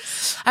abroad, Lee?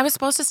 I was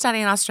supposed to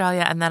study in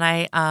Australia, and then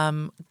I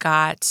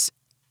got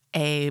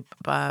a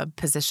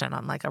position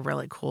on like a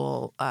really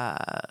cool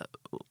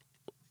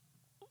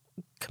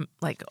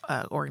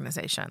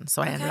organization.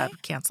 So I ended up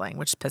canceling,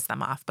 which pissed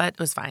them off, but it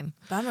was fine.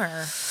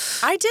 Bummer.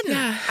 I didn't.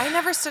 Yeah. I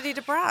never studied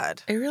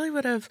abroad. I really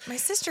would have. My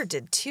sister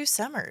did 2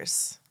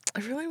 summers. I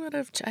really would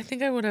have. I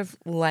think I would have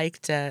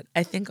liked it.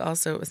 I think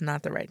also it was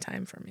not the right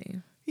time for me.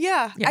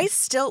 Yeah. I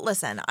still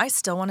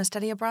want to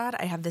study abroad.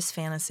 I have this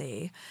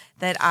fantasy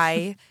that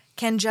I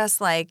can just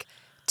like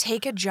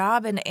take a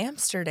job in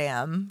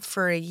Amsterdam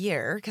for a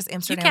year, because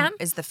Amsterdam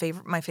is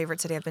my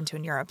favorite city I've been to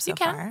in Europe so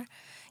far.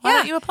 Why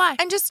don't you apply?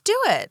 And just do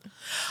it.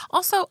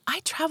 Also, I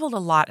traveled a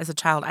lot as a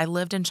child. I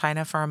lived in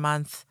China for a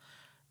month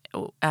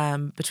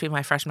between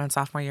my freshman and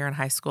sophomore year in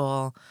high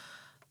school.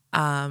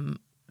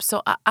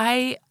 So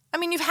I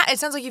mean, it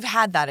sounds like you've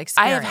had that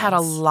experience. I have had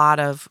a lot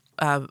of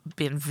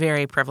been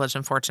very privileged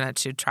and fortunate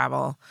to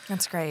travel.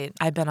 That's great.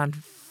 I've been on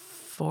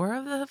 4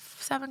 of the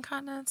 7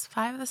 continents,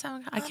 5 of the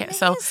 7. I can't.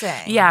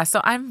 Amazing.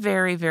 So I'm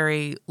very,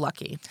 very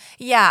lucky.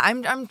 Yeah,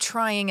 I'm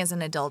trying as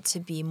an adult to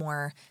be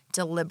more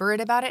deliberate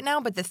about it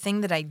now, but the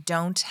thing that I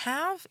don't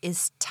have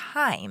is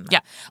time. Yeah.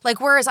 Like,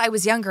 whereas I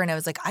was younger and I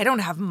was like, I don't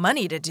have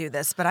money to do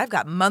this, but I've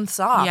got months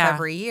off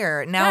every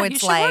year. Now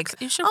it's like,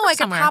 I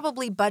could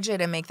probably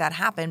budget and make that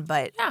happen,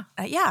 but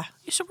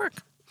you should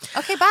work.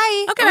 Okay,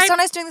 bye. Okay, it was so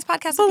nice doing this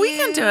podcast with you. But we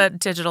can do it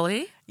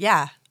digitally.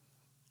 Yeah.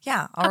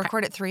 Yeah, I'll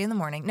record at 3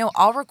 a.m. No,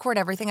 I'll record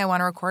everything I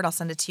want to record. I'll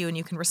send it to you, and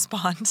you can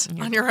respond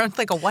on your own,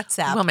 like a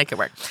WhatsApp. We'll make it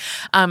work.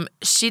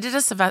 She did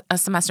a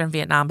semester in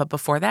Vietnam, but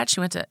before that, she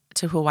went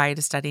to Hawaii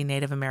to study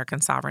Native American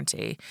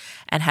sovereignty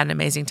and had an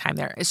amazing time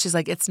there. She's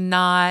like, it's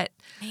not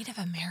Native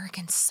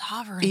American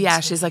sovereignty. Yeah,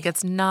 she's like,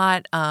 it's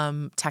not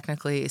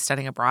technically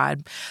studying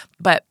abroad,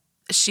 but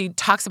she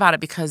talks about it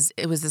because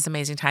it was this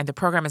amazing time. The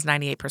program is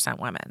 98%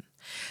 women.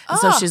 And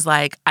so she's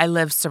like, I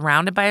lived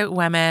surrounded by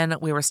women.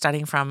 We were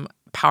studying from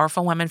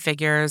powerful women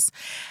figures,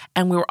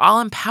 and we were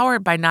all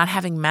empowered by not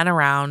having men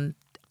around,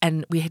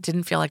 and we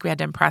didn't feel like we had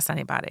to impress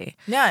anybody.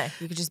 Yeah,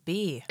 you could just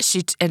be.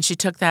 She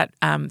took that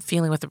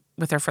feeling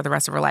with her for the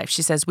rest of her life.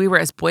 She says, we were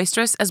as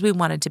boisterous as we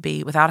wanted to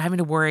be without having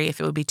to worry if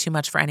it would be too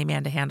much for any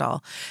man to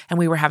handle, and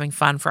we were having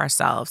fun for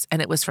ourselves.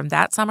 And it was from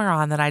that summer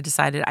on that I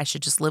decided I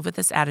should just live with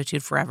this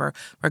attitude forever,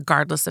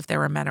 regardless if there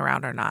were men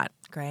around or not.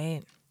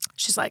 Great.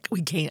 She's like,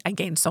 I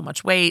gained so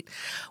much weight.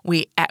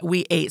 We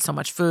ate so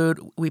much food.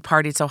 We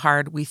partied so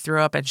hard. We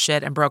threw up and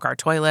shit and broke our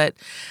toilet.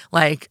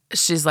 Like,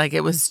 she's like,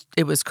 it was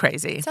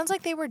crazy. It sounds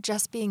like they were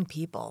just being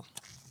people.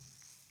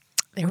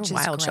 They were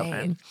wild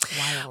children.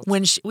 Wild.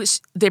 When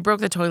they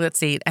broke the toilet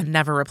seat and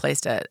never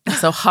replaced it.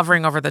 So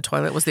hovering over the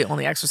toilet was the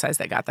only exercise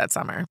they got that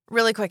summer.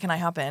 Really quick, can I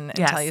hop in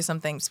and tell you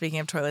something? Speaking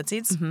of toilet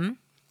seats. Mm-hmm.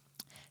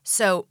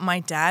 So my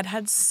dad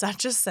had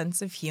such a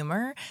sense of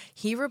humor.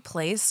 He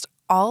replaced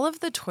all of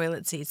the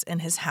toilet seats in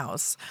his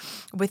house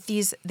with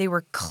they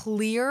were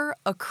clear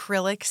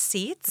acrylic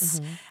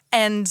seats,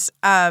 and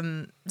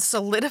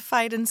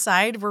solidified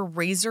inside were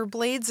razor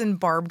blades and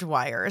barbed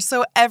wire.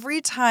 So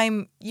every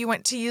time you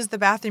went to use the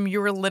bathroom,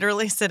 you were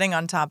literally sitting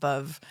on top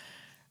of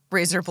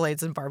razor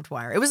blades and barbed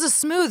wire. It was a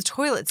smooth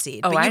toilet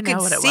seat, but you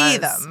could see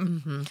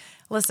them. Mm-hmm.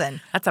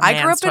 Listen, that's a man's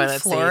I grew up toilet in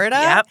Florida.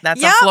 Seat. Yep,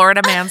 that's a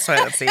Florida man's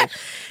toilet seat.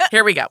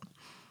 Here we go.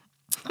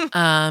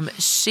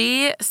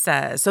 She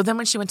says, so then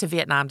when she went to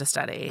Vietnam to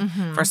study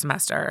for a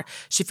semester,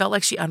 she felt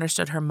like she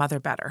understood her mother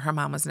better. Her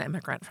mom was an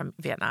immigrant from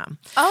Vietnam.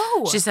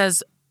 Oh. She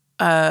says,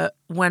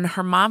 when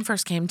her mom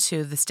first came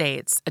to the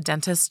States, a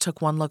dentist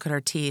took one look at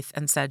her teeth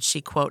and said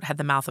she, quote, had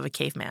the mouth of a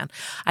caveman.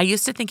 I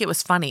used to think it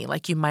was funny,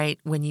 like you might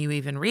when you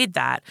even read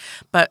that.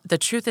 But the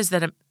truth is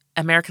that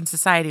American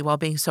society, while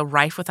being so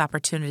rife with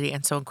opportunity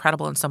and so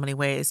incredible in so many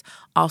ways,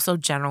 also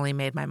generally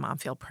made my mom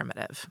feel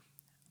primitive.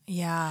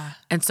 Yeah.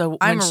 And so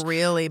I'm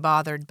really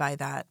bothered by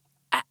that.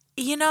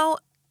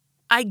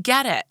 I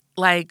get it.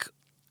 Like,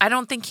 I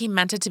don't think he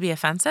meant it to be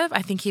offensive.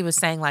 I think he was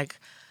saying like,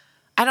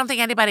 I don't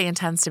think anybody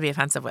intends to be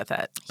offensive with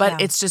it,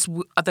 but it's just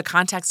the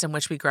context in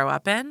which we grow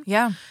up in.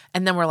 Yeah.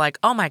 And then we're like,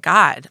 oh my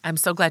God, I'm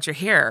so glad you're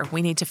here.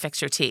 We need to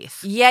fix your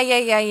teeth. Yeah.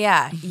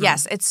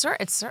 Yes. It's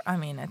I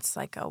mean, it's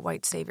like a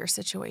white savior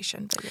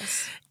situation, but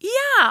yes.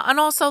 Yeah. And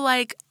also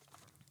like,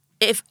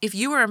 if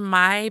you were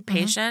my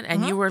patient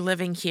and you were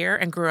living here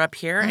and grew up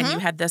here and you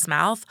had this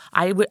mouth,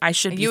 I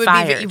should be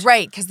fired.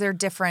 Right, because they're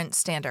different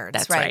standards.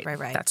 That's right.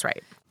 That's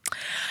right.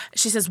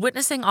 She says,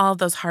 witnessing all of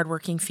those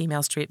hardworking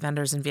female street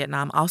vendors in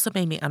Vietnam also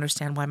made me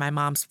understand why my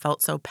mom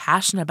felt so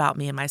passionate about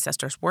me and my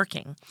sisters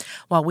working.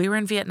 While we were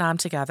in Vietnam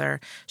together,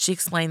 she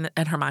explained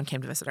and her mom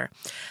came to visit her.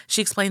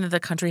 She explained that the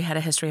country had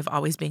a history of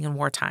always being in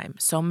wartime,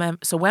 so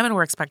women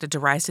were expected to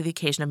rise to the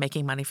occasion of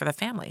making money for the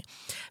family.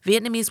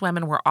 Vietnamese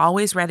women were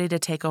always ready to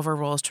take over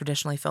roles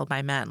traditionally filled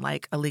by men,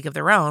 like A League of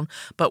Their Own,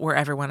 but where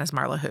everyone is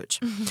Marla Hooch.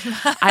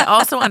 I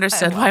also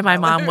understood why my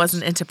mom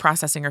wasn't into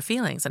processing her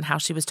feelings and how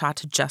she was taught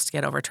to just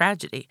get over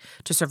tragedy.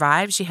 To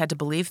survive, she had to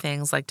believe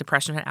things like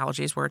depression and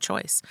allergies were a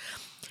choice.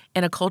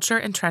 In a culture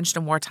entrenched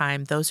in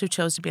wartime, those who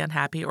chose to be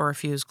unhappy or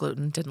refuse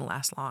gluten didn't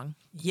last long.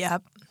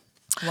 Yep.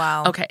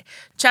 Wow. Okay.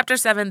 Chapter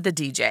 7, The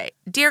DJ.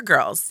 Dear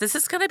girls, this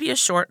is going to be a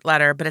short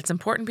letter, but it's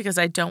important because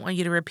I don't want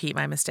you to repeat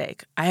my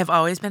mistake. I have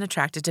always been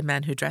attracted to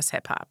men who dress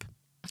hip-hop.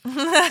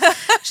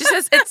 She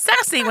says, it's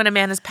sexy when a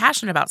man is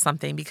passionate about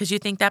something because you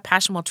think that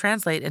passion will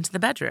translate into the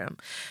bedroom.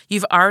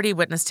 You've already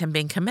witnessed him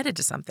being committed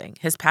to something.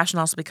 His passion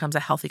also becomes a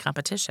healthy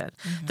competition.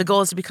 Mm-hmm. The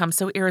goal is to become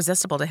so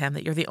irresistible to him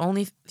that you're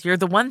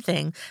the one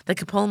thing that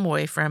could pull him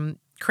away from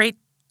crate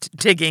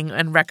digging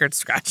and record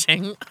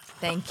scratching.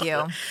 Thank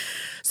you.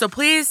 So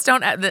please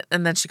don't,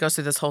 and then she goes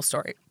through this whole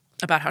story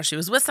about how she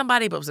was with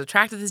somebody but was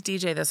attracted to this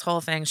DJ, this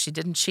whole thing. She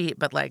didn't cheat,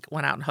 but like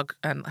went out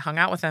and hung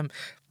out with him.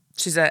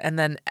 She said, and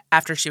then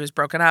after she was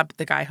broken up,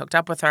 the guy hooked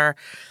up with her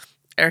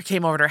or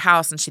came over to her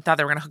house and she thought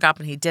they were going to hook up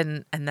and he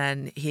didn't. And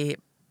then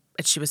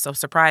she was so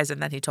surprised.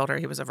 And then he told her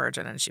he was a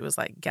virgin and she was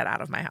like, get out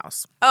of my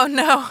house. Oh,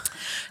 no.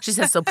 She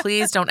says, so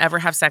please don't ever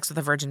have sex with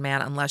a virgin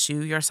man unless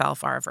you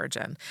yourself are a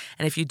virgin.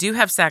 And if you do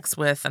have sex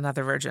with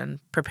another virgin,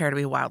 prepare to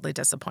be wildly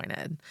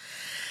disappointed.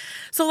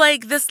 So,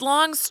 like, this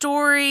long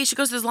story, she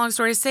goes through this long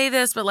story to say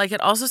this, but, like, it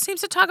also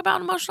seems to talk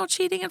about emotional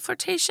cheating and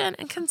flirtation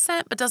and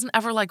consent, but doesn't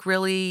ever, like,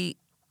 really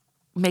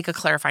make a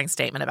clarifying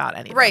statement about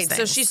any of those things. Right.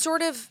 So she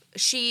sort of,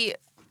 she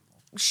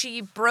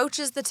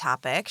broaches the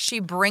topic.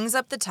 She brings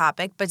up the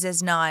topic, but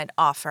does not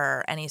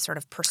offer any sort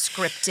of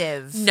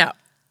prescriptive. No.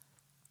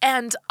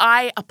 And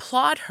I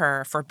applaud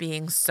her for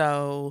being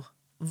so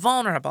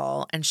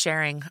vulnerable and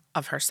sharing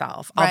of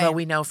herself, right. Although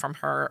we know from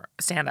her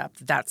stand-up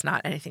that's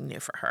not anything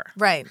new for her.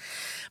 Right.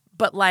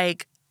 But,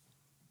 like,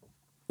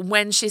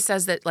 when she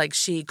says that, like,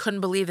 she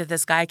couldn't believe that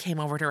this guy came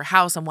over to her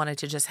house and wanted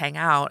to just hang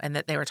out and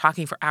that they were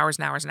talking for hours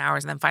and hours and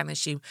hours. And then finally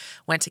she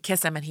went to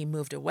kiss him and he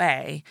moved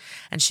away.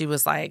 And she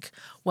was like,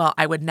 well,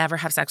 I would never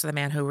have sex with a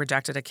man who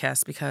rejected a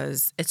kiss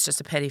because it's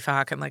just a pity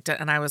fuck. And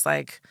I was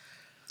like,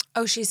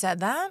 oh, she said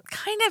that?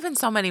 Kind of in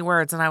so many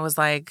words. And I was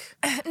like,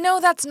 no,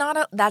 that's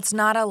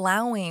not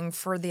allowing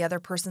for the other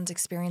person's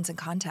experience and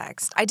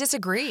context. I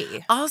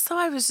disagree. Also,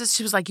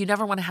 she was like, you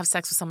never want to have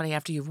sex with somebody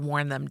after you've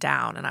worn them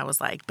down. And I was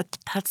like, but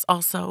that's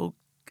also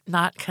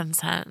not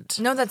consent.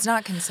 No, that's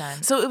not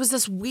consent. So it was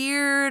this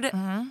weird,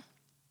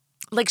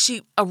 like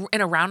she, in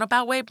a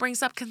roundabout way,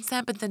 brings up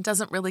consent, but then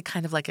doesn't really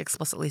kind of like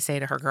explicitly say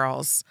to her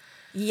girls,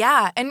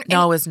 yeah.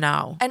 No is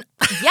no. And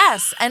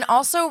yes. And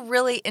also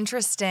really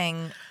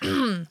interesting,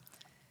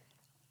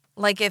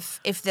 like if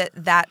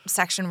that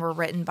section were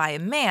written by a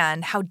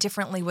man, how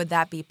differently would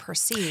that be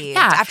perceived?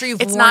 Yeah. After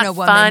you've it's worn not a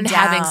woman fun down.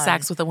 having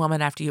sex with a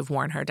woman after you've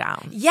worn her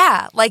down.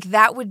 Yeah. Like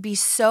that would be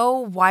so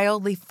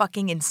wildly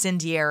fucking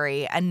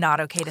incendiary and not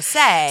okay to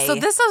say. So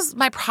this is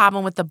my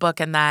problem with the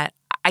book in that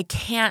I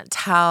can't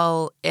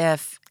tell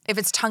if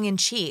it's tongue in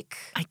cheek.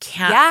 I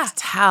can't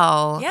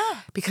tell.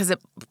 Yeah. Because it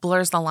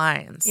blurs the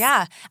lines.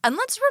 Yeah. And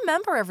let's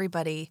remember,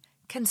 everybody,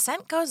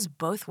 consent goes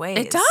both ways.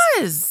 It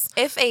does.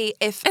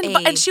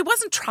 And she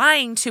wasn't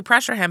trying to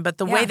pressure him, but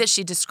the way that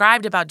she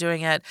described about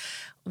doing it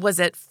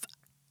was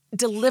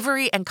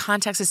delivery and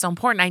context is so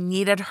important. I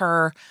need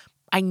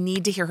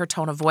to hear her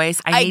tone of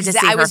voice. I need to see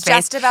her face. I was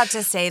just about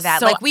to say that.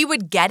 So like we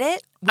would get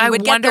it. I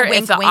wonder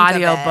if the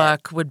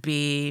audiobook would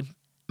be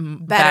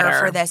better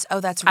for this. Oh,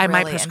 that's really I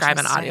might prescribe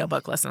an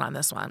audiobook listen on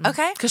this one.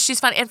 Okay. Because she's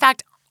fun. In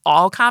fact,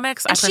 all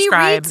comics I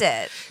prescribe. She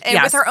reads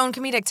it with her own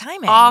comedic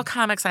timing. All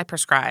comics I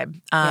prescribe.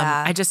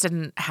 I just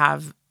didn't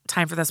have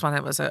time for this one.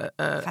 It was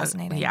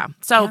fascinating. Yeah.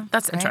 So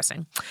that's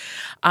interesting.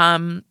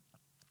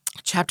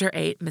 Chapter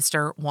 8,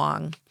 Mr.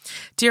 Wong.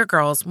 Dear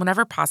girls,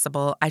 whenever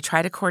possible, I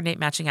try to coordinate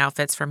matching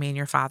outfits for me and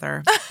your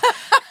father.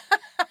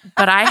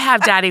 But I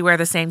have Daddy wear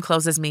the same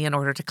clothes as me in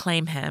order to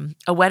claim him.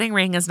 A wedding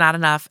ring is not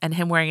enough, and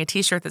him wearing a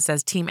T-shirt that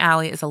says Team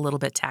Allie is a little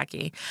bit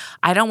tacky.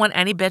 I don't want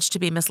any bitch to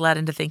be misled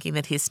into thinking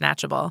that he's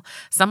snatchable.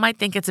 Some might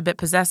think it's a bit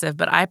possessive,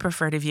 but I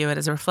prefer to view it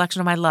as a reflection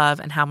of my love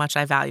and how much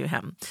I value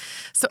him.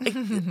 So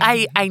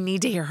I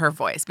need to hear her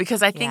voice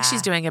because I think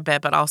she's doing a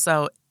bit, but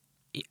also,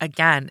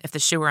 again, if the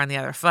shoe were on the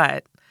other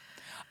foot.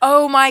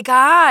 Oh my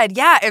God.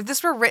 Yeah. If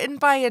this were written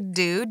by a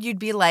dude, you'd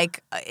be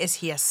like, is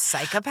he a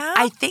psychopath?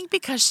 I think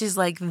because she's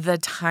like the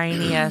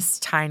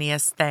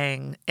tiniest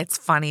thing, it's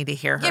funny to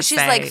hear her she's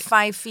say. like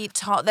 5 feet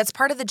tall. That's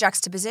part of the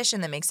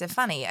juxtaposition that makes it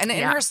funny. And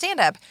in her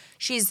stand-up,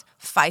 she's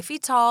 5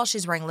 feet tall.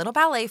 She's wearing little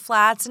ballet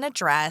flats and a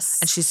dress.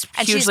 And she's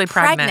hugely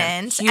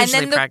pregnant. And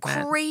then the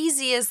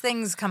craziest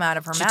things come out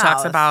of her mouth. She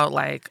talks about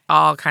like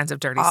all kinds of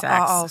dirty sex.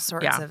 All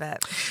sorts of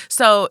it.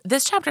 So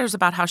this chapter is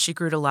about how she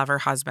grew to love her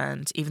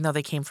husband, even though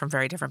they came from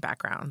very different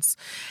backgrounds.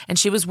 And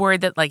she was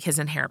worried that like his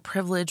inherent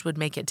privilege would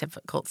make it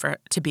difficult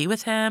to be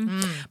with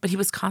him. But he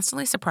was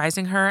constantly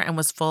surprising her and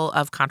was full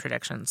of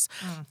contradictions.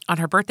 On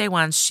her birthday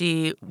once,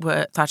 she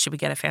thought she would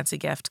get a fancy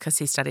gift because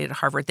he studied at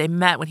Harvard. They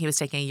met when he was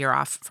taking a year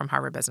off from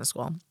Harvard Business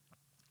School.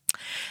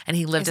 And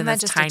he lived in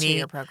this just tiny... a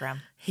 2-year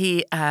program?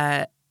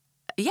 Yeah.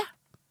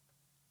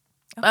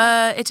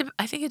 Okay.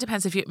 I think it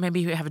depends if you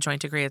have a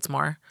joint degree, it's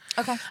more.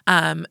 Okay.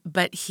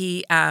 But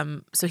he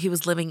so he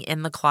was living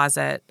in the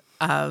closet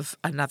of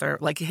another,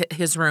 like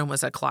his room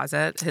was a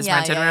closet, his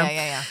rented room.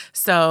 Yeah.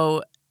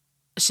 So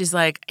she's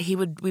like, we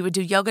would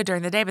do yoga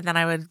during the day, but then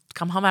I would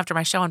come home after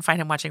my show and find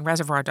him watching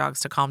Reservoir Dogs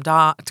to calm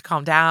down.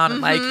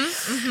 And like,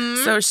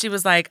 so she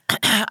was like,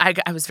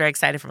 I was very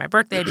excited for my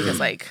birthday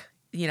because like,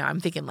 you know, I'm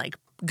thinking like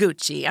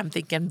Gucci, I'm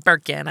thinking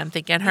Birkin, I'm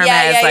thinking Hermes.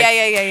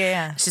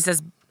 Yeah. She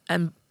says,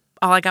 and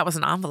all I got was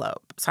an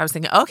envelope. So I was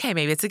thinking, okay,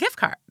 maybe it's a gift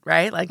card,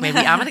 right? Like maybe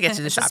I'm going to get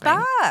you the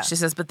shopping. She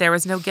says, but there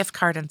was no gift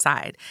card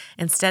inside.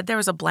 Instead, there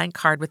was a blank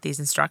card with these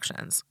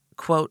instructions.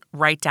 Quote,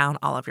 write down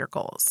all of your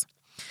goals.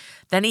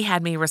 Then he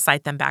had me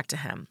recite them back to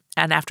him.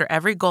 And after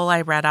every goal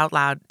I read out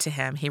loud to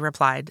him, he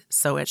replied,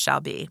 so it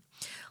shall be.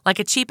 Like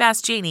a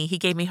cheap-ass genie, he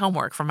gave me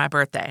homework for my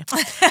birthday.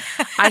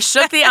 I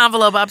shook the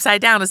envelope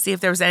upside down to see if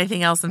there was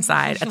anything else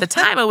inside. At the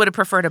time, I would have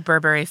preferred a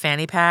Burberry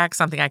fanny pack,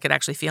 something I could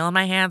actually feel in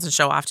my hands and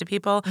show off to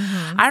people.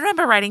 I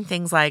remember writing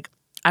things like,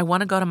 I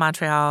want to go to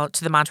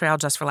the Montreal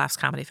Just for Laughs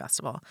Comedy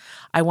Festival.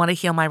 I want to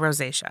heal my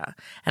rosacea.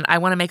 And I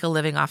want to make a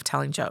living off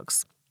telling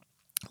jokes.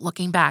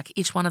 Looking back,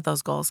 each one of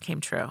those goals came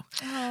true.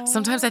 Aww.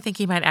 Sometimes I think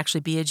he might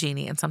actually be a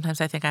genie, and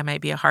sometimes I think I might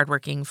be a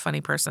hardworking,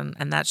 funny person,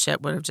 and that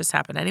shit would have just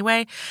happened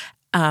anyway.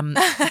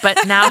 But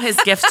now his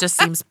gift just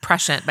seems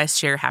prescient by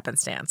sheer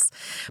happenstance.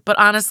 But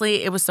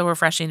honestly, it was so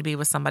refreshing to be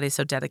with somebody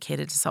so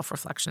dedicated to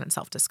self-reflection and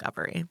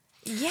self-discovery.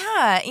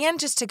 Yeah, and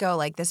just to go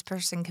like, this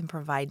person can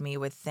provide me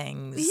with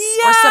things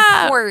or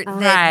support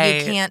that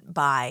you can't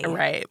buy.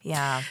 Right.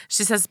 Yeah.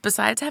 She says,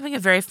 besides having a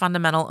very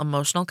fundamental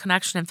emotional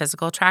connection and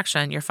physical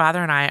attraction, your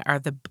father and I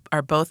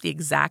are both the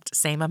exact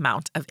same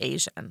amount of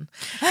Asian.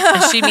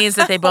 And she means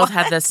that they both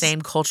had the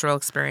same cultural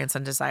experience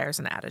and desires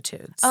and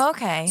attitudes. Oh,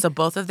 okay. So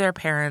both of their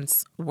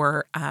parents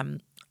were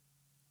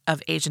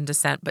of Asian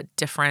descent, but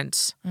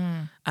different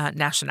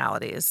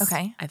nationalities.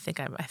 Okay. I think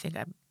I'm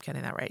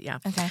getting that right. Yeah.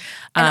 Okay.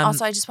 And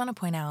also, I just want to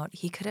point out,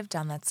 he could have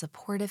done that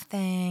supportive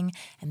thing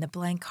and the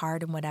blank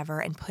card and whatever,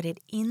 and put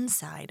it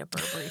inside a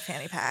Burberry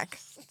fanny pack.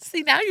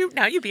 See, now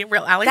you being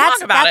real Ally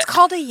Wong about it. That's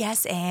called a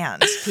yes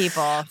and,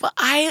 people. Well,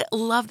 I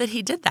love that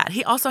he did that.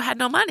 He also had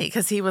no money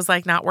because he was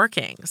like not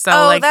working.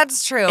 So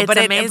that's true. It's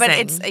amazing.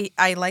 But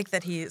I like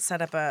that he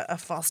set up a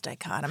false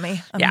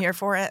dichotomy. I'm here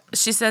for it.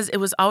 She says, it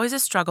was always a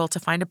struggle to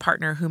find a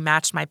partner who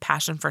matched my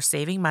passion for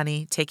saving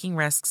money, taking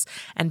risks,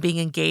 and being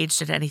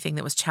engaged in anything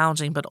that was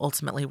challenging but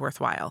ultimately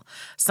worthwhile.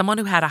 Someone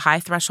who had a high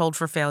threshold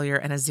for failure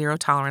and a zero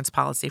tolerance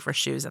policy for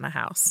shoes in a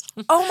house.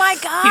 Oh my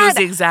God. He was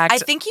the exact.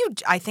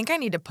 I think I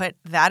need to put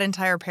that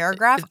entire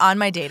paragraph on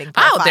my dating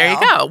profile. Oh, there you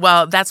go.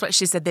 Well, that's what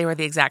she said. They were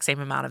the exact same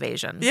amount of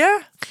Asian.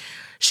 Yeah.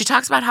 She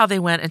talks about how they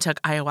went and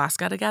took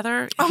ayahuasca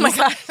together. Oh my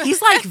God.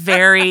 He's like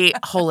very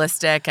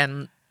holistic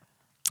and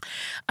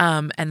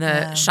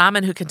the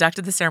shaman who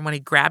conducted the ceremony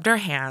grabbed her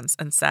hands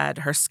and said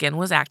her skin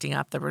was acting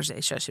up, the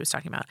rosacea she was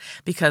talking about,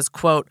 because,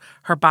 quote,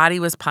 her body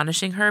was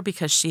punishing her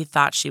because she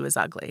thought she was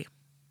ugly.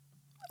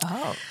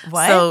 Oh,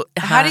 what? So,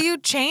 how do you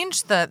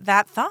change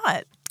that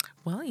thought?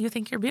 Well, you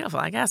think you're beautiful,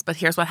 I guess, but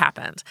here's what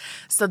happened.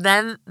 So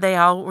then they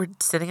all were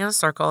sitting in a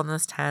circle in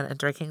this tent and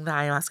drinking the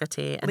ayahuasca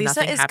tea, and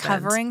Lisa nothing is happened.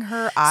 Covering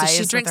her eyes.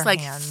 So she drinks with her like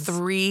hands.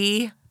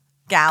 3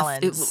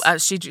 gallons.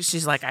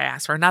 She's like, I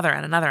asked for another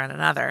and another and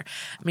another.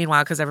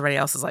 Meanwhile, because everybody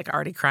else is like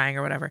already crying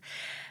or whatever.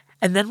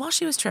 And then while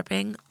she was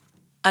tripping,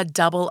 a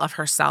double of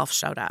herself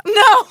showed up.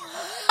 No.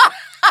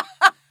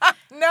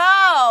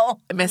 No.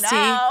 Misty,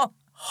 no.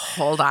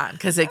 Hold on,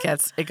 because it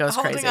goes crazy.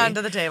 Holding on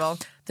to the table.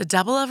 The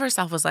double of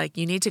herself was like,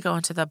 you need to go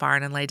into the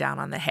barn and lay down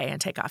on the hay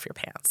and take off your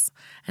pants.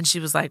 And she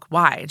was like,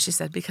 why? And she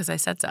said, because I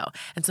said so.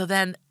 And so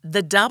then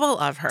the double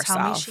of herself.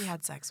 Tell me she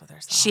had sex with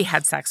herself. She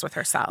had sex with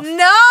herself.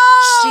 No!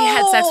 She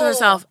had sex with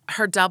herself.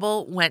 Her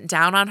double went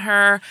down on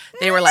her.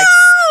 They were like,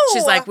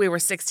 she's like, we were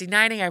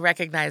 69ing. I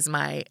recognized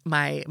my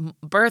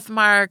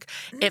birthmark.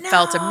 It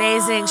felt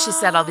amazing. She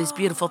said all these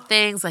beautiful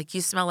things, like,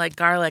 you smell like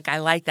garlic. I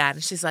like that.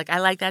 And she's like, I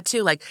like that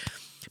too. Like,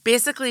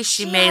 basically,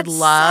 she made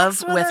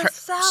love with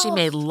herself. She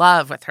made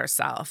love with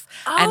herself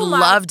and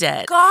loved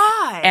it.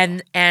 God.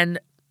 And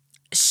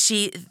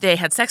they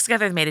had sex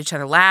together. They made each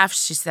other laugh.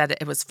 She said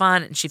it was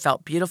fun and she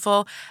felt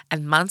beautiful.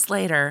 And months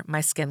later,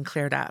 my skin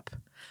cleared up.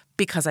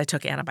 because I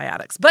took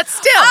antibiotics. But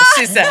still,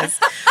 she says,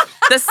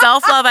 the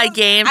self-love I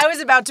gained. I was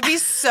about to be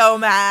so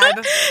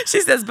mad. She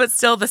says, but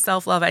still, the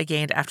self-love I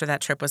gained after that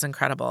trip was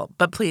incredible.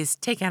 But please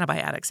take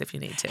antibiotics if you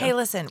need to. Hey,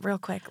 listen, real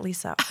quick,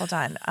 Lisa, hold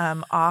on.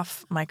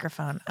 Off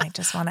microphone, I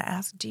just want to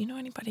ask, do you know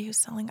anybody who's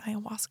selling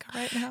ayahuasca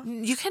right now?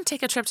 You can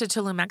take a trip to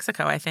Tulum,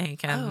 Mexico, I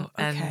think, and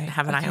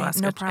have an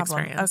ayahuasca no problem.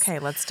 experience. Okay,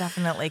 let's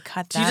definitely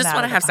cut that Do you just out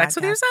want to of have the sex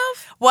with podcast.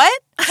 yourself?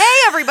 What? Hey,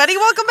 everybody,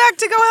 welcome back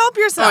to Go Help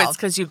Yourself. Oh, it's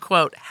because you,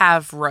 quote,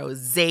 have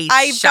rosacea.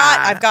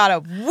 I've got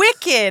a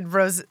wicked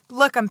rose.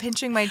 Look, I'm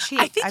pinching my cheek.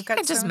 I think I've you got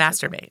can just so much-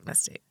 masturbate,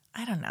 Misty.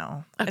 I don't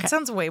know. Okay. It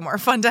sounds way more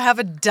fun to have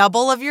a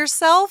double of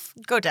yourself.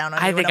 Go down on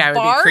I you think in a I would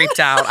bar. be creeped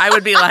out. I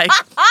would be like,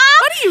 what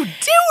are you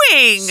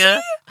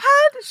doing?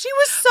 She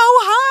was so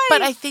high.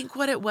 But I think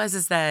what it was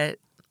is that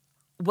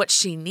what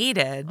she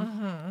needed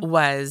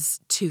was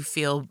to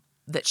feel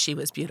that she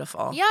was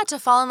beautiful. yeah, to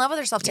fall in love with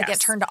herself, to Yes. get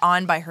turned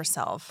on by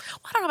herself.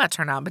 Well, I don't know about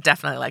turn on, but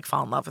definitely like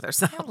fall in love with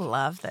herself. I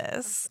love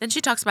this. Then she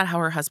talks about how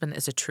her husband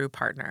is a true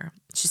partner.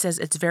 She says,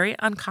 it's very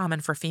uncommon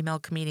for female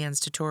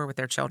comedians to tour with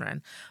their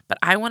children, but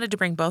I wanted to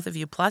bring both of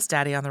you plus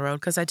Daddy on the road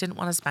because I didn't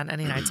want to spend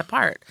any nights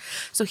apart.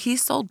 So he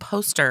sold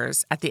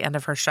posters at the end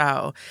of her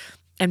show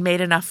and made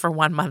enough for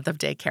 1 month of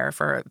daycare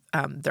for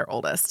their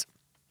oldest.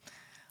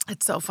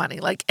 It's so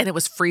funny. Like, and it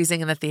was freezing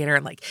in the theater,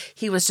 and like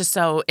he was just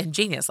so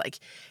ingenious. Like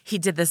he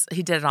did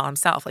it all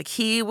himself. Like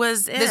he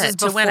was in This it is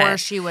to win before it.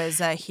 she was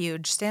a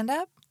huge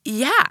stand-up?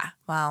 Yeah.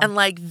 Wow. And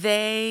like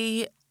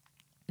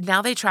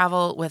now they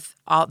travel with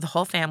the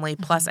whole family,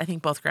 plus I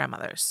think both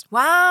grandmothers.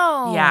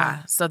 Wow.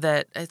 Yeah, so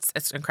that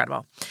it's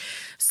incredible.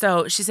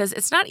 So she says,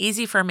 it's not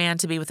easy for a man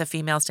to be with a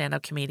female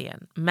stand-up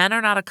comedian. Men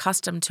are not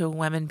accustomed to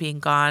women being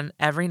gone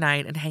every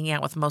night and hanging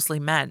out with mostly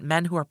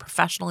men who are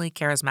professionally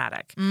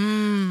charismatic.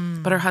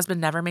 But her husband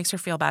never makes her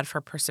feel bad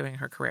for pursuing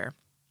her career.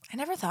 I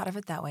never thought of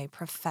it that way.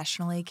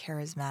 Professionally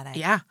charismatic.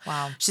 Yeah.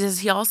 Wow. She says,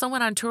 he also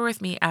went on tour with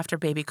me after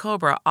Baby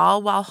Cobra,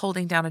 all while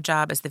holding down a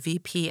job as the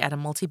VP at a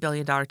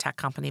multi-billion-dollar tech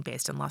company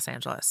based in Los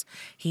Angeles.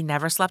 He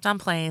never slept on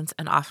planes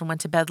and often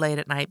went to bed late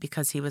at night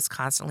because he was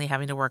constantly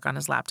having to work on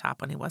his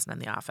laptop when he wasn't in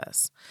the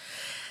office.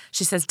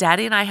 She says,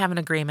 Daddy and I have an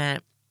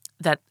agreement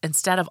that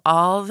instead of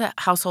all the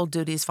household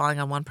duties falling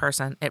on one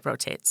person, it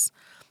rotates.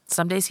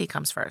 Some days he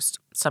comes first.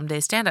 Some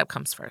days stand-up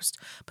comes first.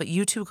 But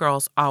you two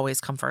girls always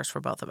come first for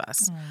both of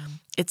us.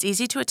 It's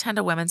easy to attend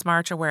a women's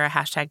march or wear a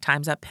hashtag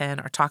Time's Up pin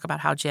or talk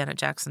about how Janet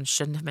Jackson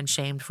shouldn't have been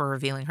shamed for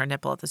revealing her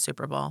nipple at the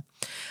Super Bowl.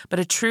 But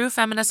a true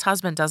feminist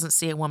husband doesn't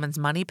see a woman's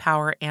money,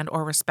 power, and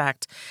or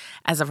respect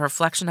as a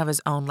reflection of his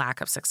own lack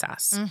of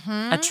success.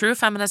 A true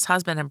feminist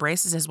husband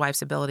embraces his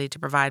wife's ability to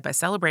provide by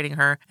celebrating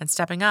her and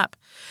stepping up.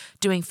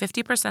 Doing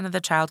 50% of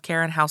the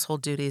childcare and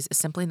household duties is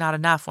simply not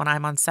enough when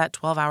I'm on set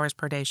 12 hours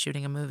per day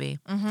shooting a movie.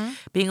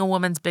 Being a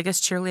woman's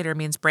biggest cheerleader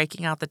means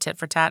breaking out of the tit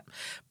for tat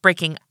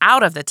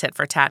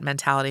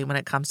mentality when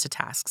it comes to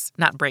tasks,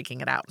 not breaking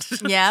it out.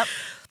 Yep.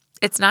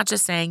 It's not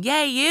just saying,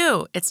 yay,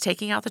 you. It's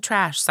taking out the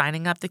trash,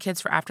 signing up the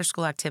kids for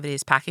after-school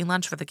activities, packing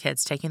lunch for the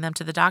kids, taking them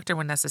to the doctor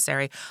when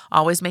necessary,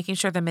 always making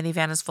sure the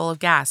minivan is full of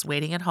gas,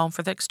 waiting at home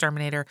for the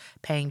exterminator,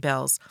 paying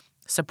bills.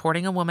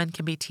 Supporting a woman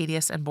can be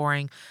tedious and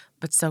boring,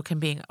 but so can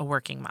being a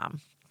working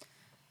mom.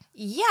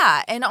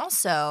 Yeah, and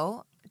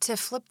also to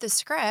flip the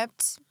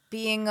script,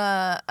 being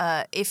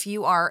if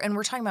you are, and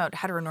we're talking about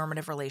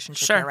heteronormative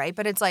relationship Sure. here, right?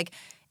 But it's like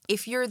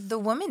if you're the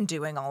woman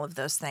doing all of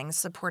those things,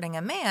 supporting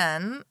a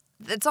man,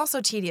 it's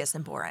also tedious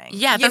and boring.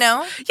 Yeah, you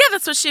know? Yeah,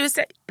 that's what she was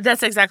saying.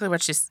 That's exactly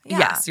what she's. Yeah.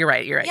 Yes, you're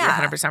right. You're right.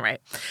 Yeah. You're 100% right.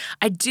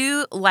 I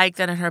do like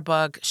that in her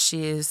book.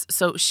 She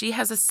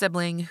has a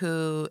sibling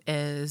who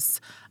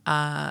is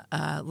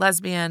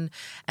lesbian,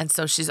 and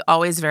so she's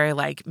always very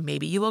like,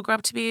 maybe you will grow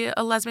up to be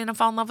a lesbian and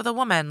fall in love with a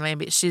woman.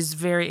 Maybe she's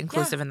very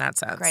inclusive in that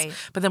sense. Great.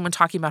 But then when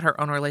talking about her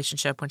own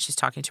relationship, when she's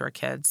talking to her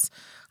kids,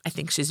 I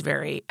think she's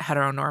very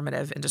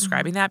heteronormative in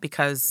describing that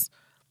because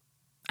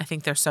I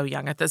think they're so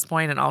young at this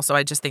point, and also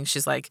I just think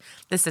she's like,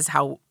 this is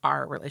how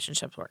our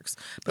relationship works.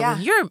 But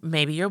when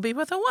maybe you'll be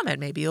with a woman,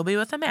 maybe you'll be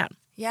with a man.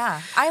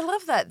 Yeah. I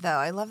love that, though.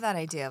 I love that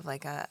idea of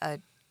like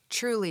a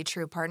truly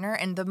true partner.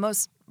 And the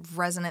most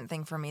resonant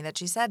thing for me that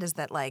she said is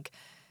that like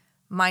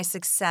my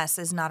success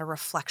is not a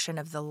reflection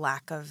of the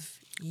lack of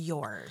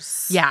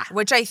yours. Yeah.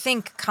 Which I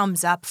think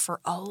comes up for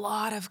a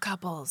lot of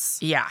couples.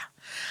 Yeah.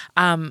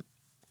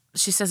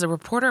 She says, a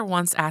reporter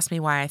once asked me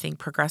why I think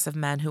progressive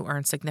men who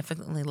earn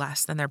significantly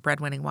less than their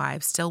breadwinning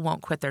wives still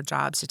won't quit their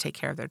jobs to take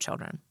care of their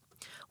children.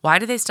 Why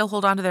do they still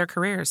hold on to their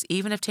careers,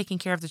 even if taking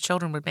care of the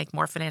children would make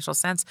more financial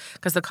sense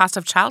because the cost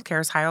of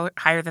childcare is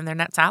higher than their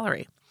net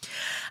salary?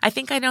 I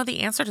think I know the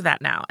answer to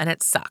that now, and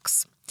it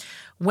sucks.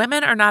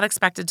 Women are not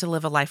expected to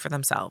live a life for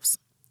themselves.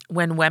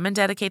 When women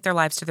dedicate their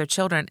lives to their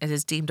children, it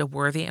is deemed a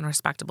worthy and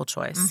respectable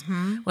choice.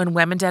 When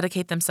women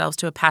dedicate themselves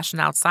to a passion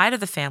outside of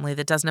the family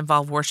that doesn't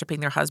involve worshiping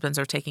their husbands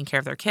or taking care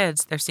of their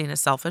kids, they're seen as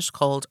selfish,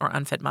 cold, or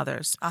unfit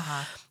mothers.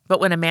 But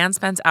when a man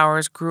spends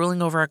hours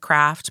grueling over a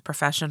craft,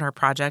 profession, or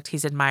project,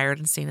 he's admired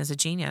and seen as a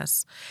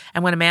genius.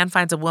 And when a man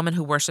finds a woman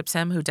who worships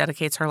him, who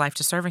dedicates her life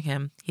to serving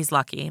him, he's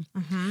lucky.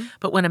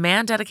 But when a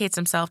man dedicates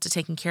himself to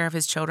taking care of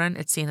his children,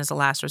 it's seen as a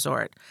last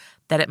resort,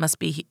 that it must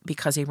be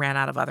because he ran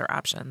out of other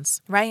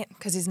options. Right,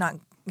 because he's not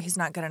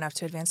good enough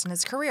to advance in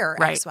his career,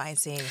 Right. X, Y,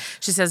 Z.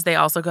 She says they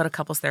also go to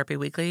couples therapy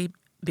weekly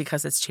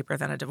because it's cheaper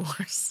than a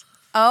divorce.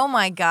 Oh,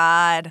 my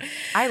God.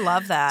 I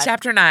love that.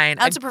 Chapter 9.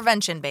 That's a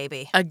prevention,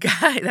 baby. A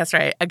guide, that's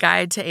right, a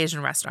guide to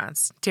Asian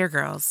restaurants. Dear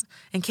girls,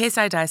 in case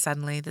I die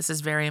suddenly, this is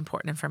very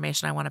important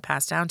information I want to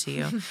pass down to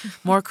you.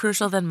 More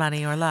crucial than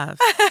money or love.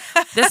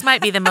 This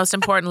might be the most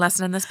important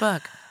lesson in this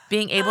book.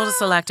 Being able to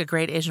select a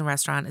great Asian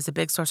restaurant is a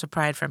big source of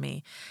pride for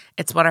me.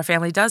 It's what our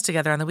family does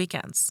together on the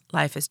weekends.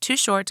 Life is too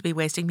short to be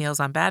wasting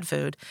meals on bad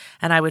food,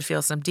 and I would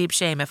feel some deep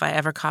shame if I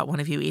ever caught one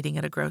of you eating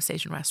at a gross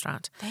Asian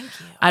restaurant. Thank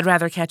you. I'd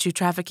rather catch you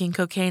trafficking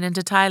cocaine into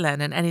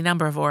Thailand in any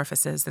number of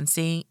orifices than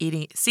see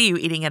you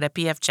eating at a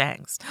P.F.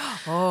 Chang's.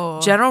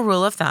 General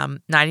rule of thumb,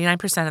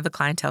 99% of the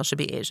clientele should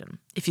be Asian.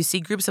 If you see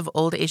groups of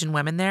old Asian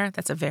women there,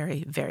 that's a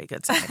very, very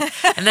good sign.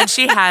 And then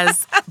she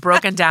has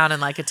broken down in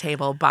like a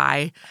table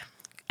by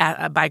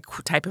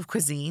type of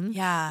cuisine.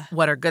 Yeah.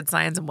 What are good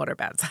signs and what are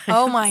bad signs.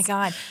 Oh, my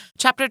God.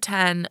 Chapter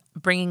 10,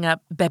 bringing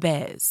up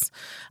bebés.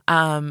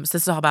 So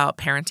this is all about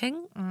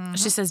parenting.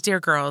 She says, Dear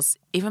girls,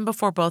 even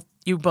before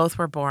you both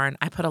were born,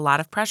 I put a lot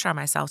of pressure on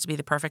myself to be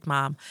the perfect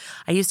mom.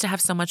 I used to have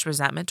so much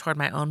resentment toward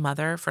my own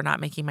mother for not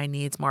making my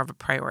needs more of a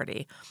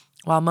priority.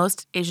 While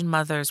most Asian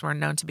mothers were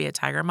known to be a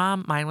tiger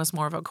mom, mine was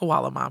more of a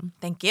koala mom.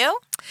 Thank you.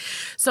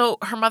 So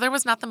her mother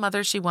was not the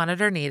mother she wanted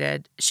or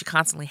needed. She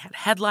constantly had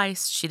head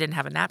lice. She didn't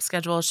have a nap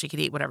schedule. She could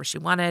eat whatever she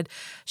wanted.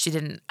 She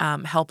didn't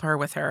help her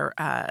with her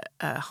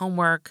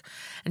homework.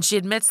 And she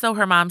admits, though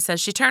her mom says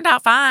she turned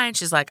out fine,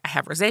 she's like, I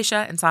have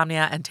rosacea,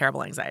 insomnia, and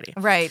terrible anxiety.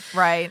 Right,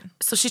 right.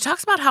 So she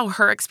talks about how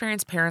her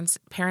experience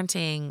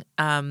parenting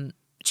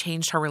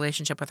changed her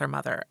relationship with her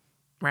mother.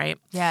 Right?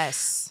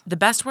 Yes. The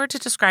best word to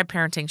describe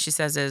parenting, she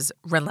says, is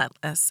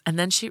relentless. And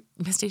then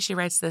Misty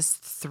writes this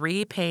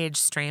 3-page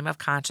stream of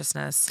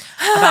consciousness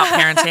about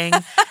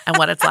parenting and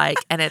what it's like.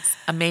 And it's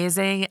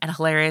amazing and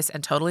hilarious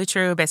and totally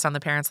true based on the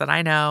parents that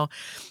I know.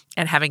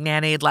 And having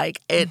nannied, like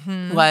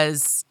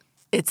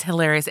it's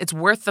hilarious. It's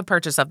worth the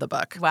purchase of the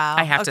book. Wow.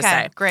 I have to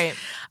say. Great.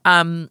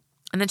 And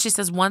then she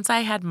says, once I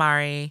had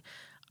Mari,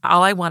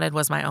 all I wanted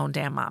was my own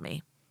damn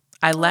mommy.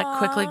 I let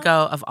quickly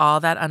go of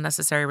all that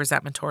unnecessary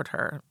resentment toward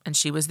her, and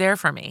she was there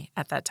for me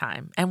at that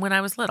time and when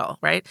I was little,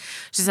 right?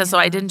 She says, so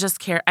I didn't just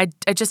care. I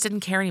just didn't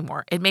care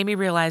anymore. It made me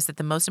realize that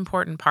the most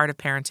important part of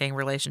parenting,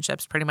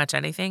 relationships, pretty much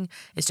anything,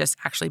 is just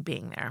actually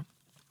being there.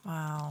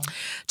 Wow.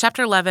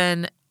 Chapter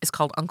 11 is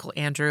called Uncle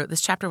Andrew.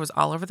 This chapter was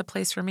all over the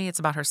place for me. It's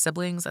about her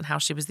siblings and how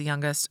she was the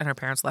youngest and her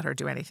parents let her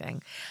do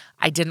anything.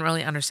 I didn't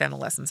really understand the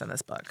lessons in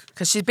this book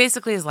because she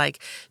basically is like,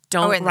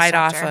 don't write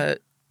off a...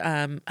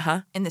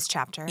 In this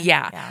chapter.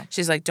 Yeah.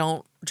 She's like,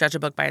 don't judge a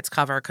book by its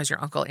cover because your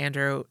Uncle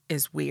Andrew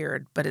is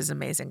weird, but is an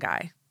amazing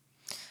guy.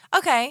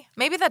 Okay.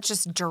 Maybe that's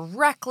just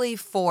directly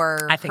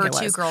for I think her it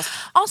two was. girls.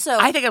 Also,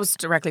 I think it was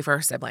directly for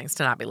her siblings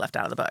to not be left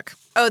out of the book.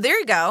 Oh, there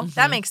you go.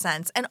 That makes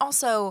sense. And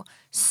also,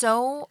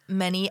 so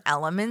many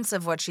elements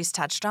of what she's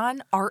touched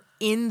on are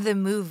in the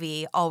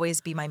movie Always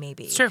Be My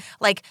Maybe. It's true.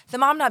 Like the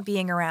mom not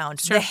being around,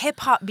 the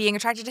hip hop, being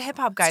attracted to hip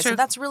hop guys. So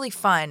that's really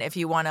fun if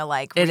you want to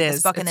like read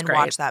this book and then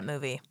watch that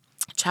movie.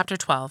 Chapter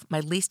 12, my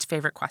least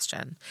favorite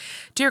question.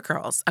 Dear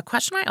girls, a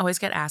question I always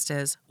get asked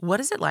is, what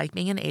is it like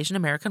being an Asian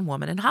American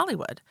woman in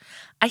Hollywood?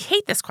 I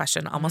hate this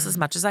question almost as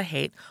much as I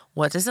hate,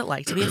 what is it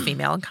like to be a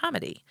female in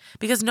comedy?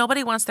 Because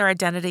nobody wants their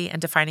identity and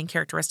defining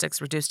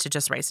characteristics reduced to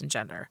just race and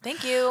gender.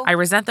 Thank you. I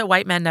resent that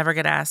white men never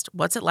get asked,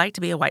 what's it like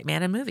to be a white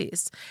man in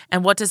movies?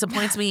 And what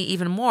disappoints me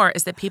even more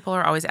is that the people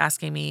always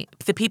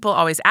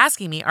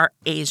asking me are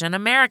Asian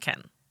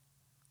American.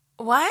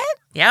 What?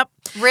 Yep.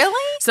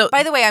 Really? So,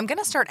 by the way, I'm going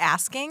to start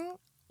asking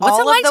what's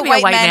all it like of the to be a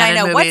white white men man I in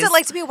know. movies? What's it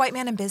like to be a white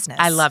man in business?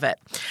 I love it.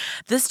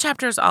 This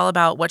chapter is all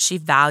about what she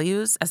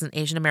values as an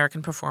Asian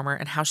American performer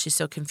and how she's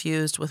so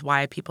confused with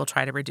why people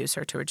try to reduce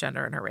her to her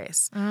gender and her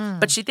race.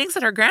 But she thinks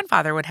that her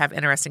grandfather would have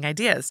interesting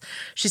ideas.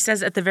 She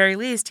says at the very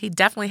least, he'd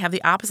definitely have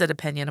the opposite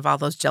opinion of all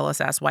those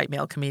jealous-ass white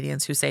male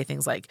comedians who say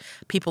things like,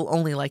 people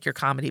only like your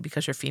comedy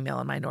because you're female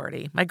and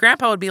minority. My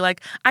grandpa would be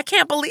like, I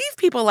can't believe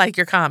people like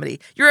your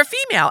comedy. You're a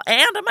female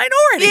and a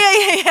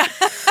minority. Yeah.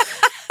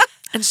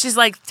 And she's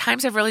like,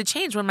 times have really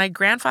changed. When my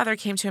grandfather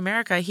came to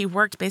America, he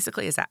worked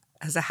basically as a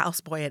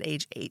houseboy at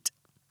age 8.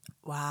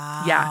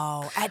 Wow.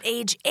 Yeah. At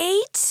age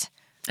 8?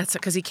 That's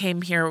because he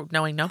came here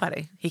knowing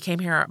nobody. He came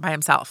here by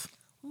himself.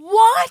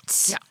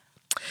 What? Yeah.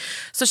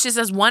 So she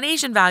says, one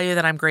Asian value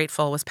that I'm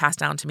grateful was passed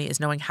down to me is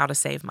knowing how to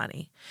save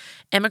money.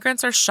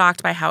 Immigrants are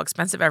shocked by how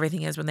expensive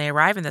everything is when they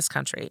arrive in this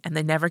country, and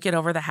they never get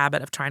over the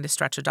habit of trying to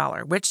stretch a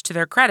dollar, which, to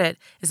their credit,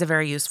 is a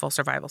very useful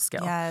survival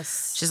skill.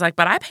 Yes. She's like,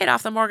 but I paid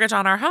off the mortgage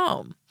on our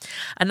home.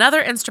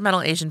 Another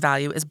instrumental Asian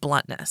value is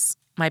bluntness.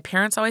 My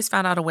parents always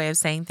found out a way of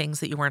saying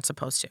things that you weren't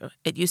supposed to.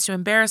 It used to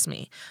embarrass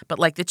me, but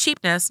like the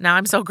cheapness, now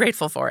I'm so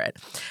grateful for it.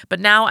 But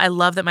now I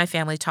love that my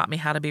family taught me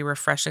how to be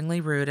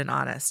refreshingly rude and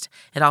honest.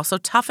 It also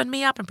toughened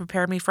me up and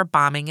prepared me for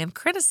bombing and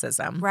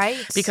criticism.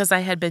 Right. Because I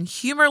had been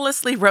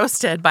humorlessly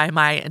roasted by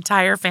my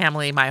entire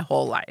family my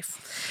whole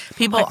life.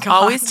 People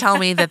always tell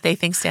me that they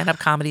think stand-up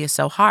comedy is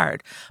so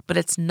hard, but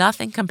it's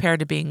nothing compared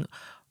to being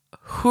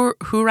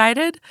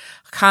who-righted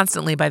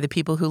constantly by the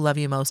people who love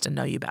you most and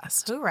know you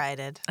best.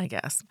 Who-righted? I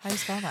guess. How do you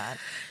spell that?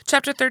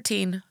 Chapter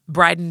 13,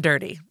 Bride and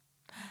Dirty.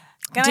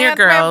 Dear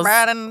girls,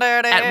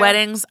 at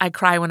weddings, I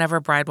cry whenever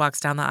a bride walks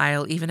down the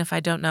aisle, even if I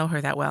don't know her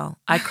that well.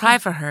 I cry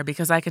for her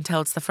because I can tell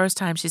it's the first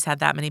time she's had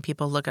that many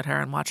people look at her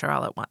and watch her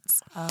all at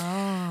once.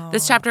 Oh.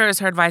 This chapter is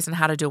her advice on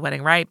how to do a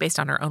wedding right based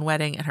on her own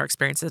wedding and her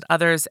experiences with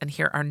others, and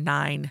here are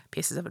 9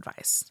 pieces of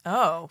advice.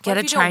 Oh. What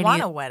if you don't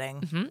want a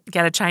wedding?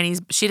 Get a Chinese.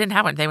 She didn't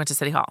have one. They went to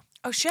City Hall.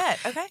 Oh,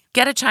 shit. Okay.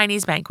 Get a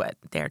Chinese banquet.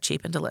 They're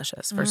cheap and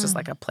delicious versus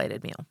like a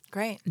plated meal.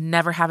 Great.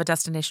 Never have a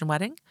destination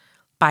wedding.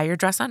 Buy your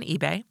dress on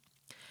eBay.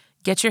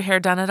 Get your hair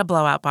done at a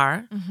blowout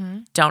bar.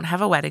 Don't have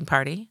a wedding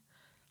party.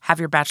 Have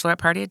your bachelorette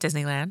party at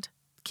Disneyland.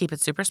 Keep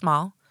it super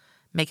small.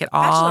 Make it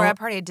all... Bachelorette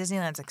party at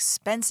Disneyland's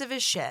expensive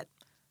as shit.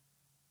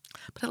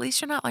 But at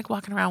least you're not like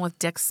walking around with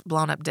dicks,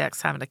 blown up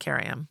dicks, having to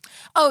carry them.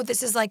 Oh,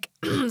 this is like,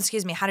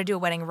 excuse me, how to do a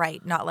wedding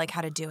right, not like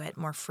how to do it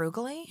more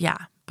frugally? Yeah,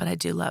 but I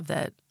do love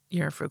that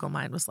your frugal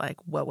mind was like,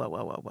 whoa.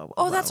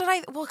 Oh, that's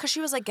what because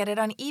she was like, get it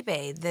on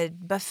eBay. The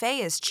buffet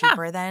is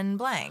cheaper than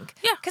blank.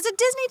 Yeah. Because a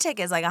Disney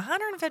ticket is like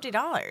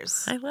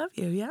 $150. I love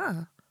you,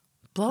 yeah.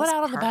 Blow it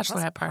out on the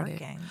bachelorette party.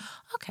 Parking.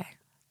 Okay.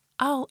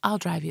 I'll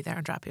drive you there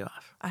and drop you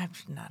off. I'm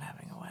not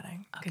having a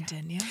wedding. Okay.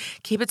 Continue.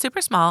 Keep it super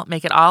small.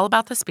 Make it all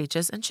about the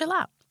speeches and chill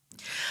out.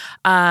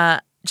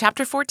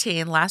 Chapter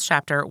 14, last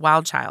chapter,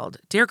 Wild Child.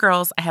 Dear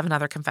girls, I have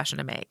another confession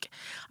to make.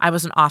 I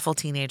was an awful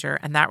teenager,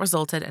 and that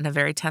resulted in a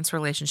very tense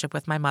relationship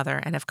with my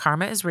mother. And if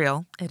karma is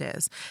real, it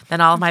is,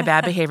 then all of my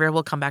bad behavior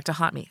will come back to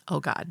haunt me.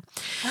 Oh, God.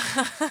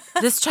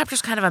 This chapter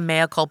is kind of a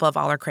mea culpa of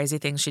all her crazy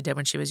things she did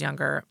when she was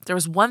younger. There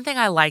was one thing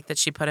I liked that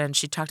she put in.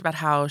 She talked about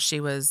how she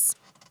was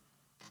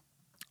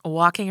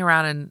walking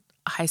around in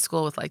high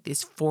school with like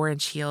these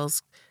 4-inch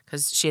heels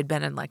because she had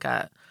been in like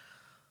a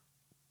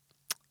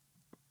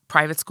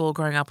private school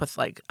growing up with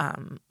like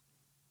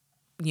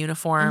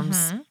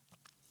uniforms. And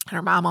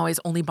her mom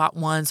always only bought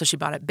one, so she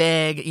bought it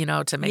big,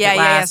 to make it last.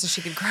 Yeah, so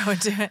she could grow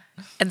into it.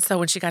 And so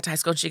when she got to high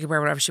school and she could wear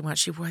whatever she wanted,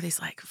 she wore these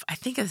like, I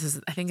think it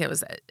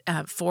was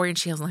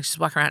 4-inch heels, and like she's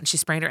walking around and she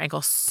sprained her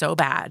ankle so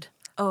bad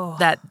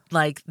that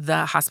like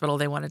the hospital,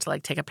 they wanted to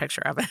like take a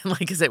picture of it, like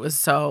because it was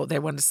so, they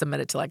wanted to submit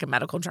it to like a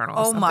medical journal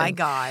or something. My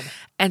God.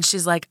 And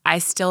she's like, I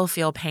still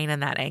feel pain in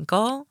that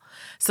ankle.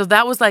 So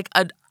that was like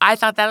I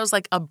thought that was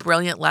like a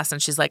brilliant lesson.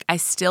 She's like, I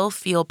still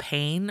feel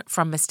pain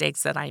from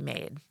mistakes that I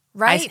made.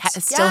 Right. I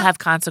still have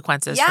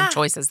consequences from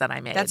choices that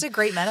I made. That's a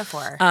great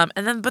metaphor.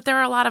 But there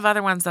were a lot of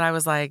other ones that I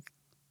was like,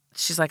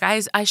 she's like, I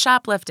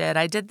shoplifted.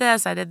 I did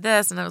this.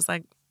 And I was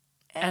like,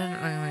 I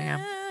don't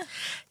really.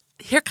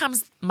 Here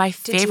comes my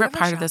favorite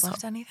part of this. Did you ever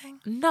shoplift anything?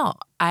 No.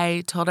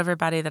 I told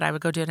everybody that I would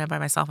go do it by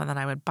myself and then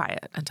I would buy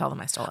it and tell them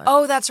I stole it.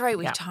 Oh, that's right.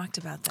 We talked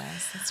about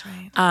this. That's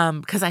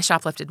right. Because I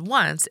shoplifted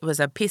once. It was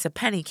a piece of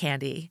penny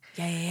candy.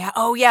 Yeah.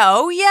 Oh,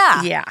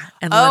 yeah. Yeah.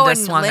 And Linda and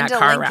swung Linda that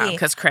car Linky. around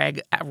because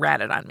Craig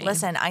ratted on me.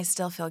 Listen, I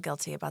still feel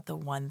guilty about the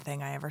one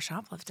thing I ever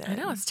shoplifted. I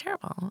know, it's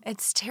terrible.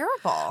 It's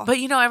terrible. But,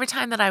 every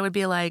time that I would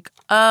be like,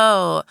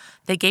 oh,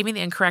 they gave me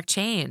the incorrect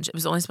change. It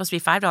was only supposed to be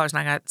 $5 and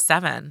I got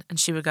 $7. And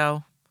she would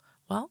go,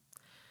 well,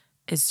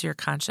 is your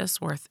conscience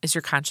worth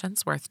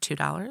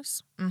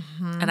 $2?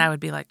 And I would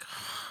be like,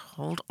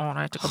 hold on,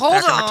 I have to go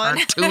back and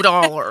return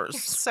 $2.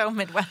 So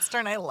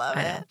Midwestern, I love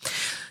it.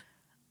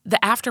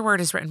 The afterword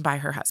is written by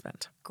her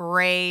husband.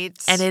 Great.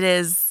 And it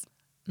is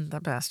the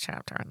best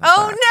chapter in the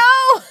book.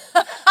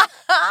 No!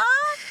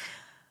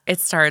 It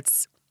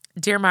starts,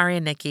 Dear Mari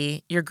and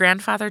Nikki, your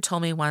grandfather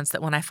told me once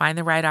that when I find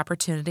the right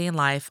opportunity in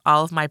life,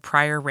 all of my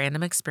prior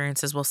random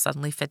experiences will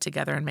suddenly fit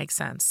together and make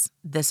sense.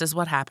 This is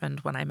what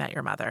happened when I met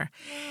your mother.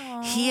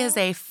 Aww. He is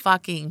a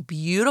fucking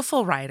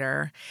beautiful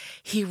writer.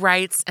 He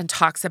writes and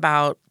talks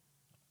about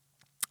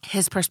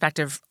his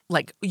perspective.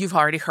 Like, you've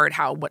already heard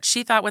what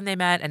she thought when they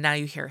met, and now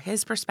you hear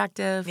his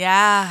perspective.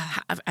 Yeah.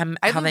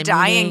 How they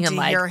meeting and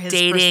like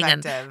dating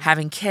and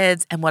having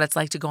kids and what it's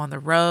like to go on the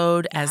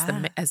road as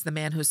the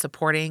man who's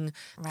supporting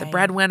the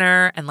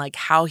breadwinner, and like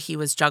how he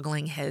was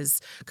juggling his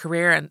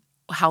career and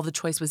how the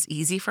choice was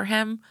easy for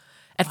him.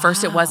 At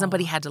first it wasn't, but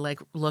he had to like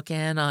look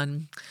in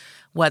on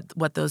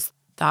what those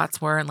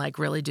thoughts were and like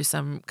really do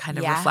some kind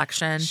of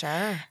reflection.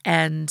 Sure.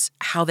 And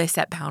how they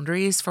set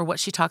boundaries for what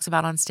she talks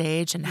about on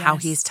stage and how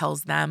he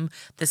tells them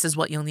this is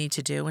what you'll need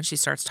to do when she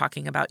starts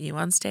talking about you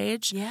on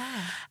stage.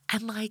 Yeah.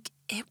 And like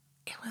it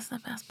It was the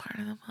best part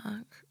of the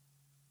book.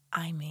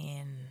 I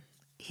mean,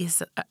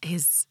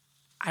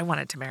 I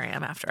wanted to marry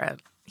him after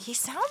it. he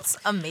sounds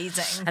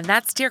amazing. And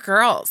that's Dear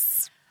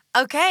Girls.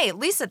 Okay,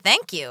 Lisa,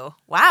 thank you.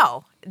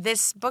 Wow.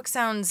 This book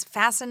sounds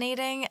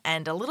fascinating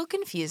and a little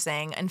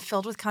confusing and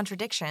filled with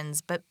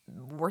contradictions, but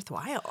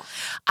worthwhile.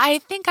 I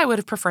think I would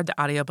have preferred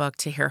the audiobook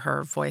to hear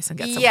her voice and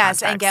get some Yes,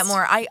 context. and get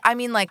more. I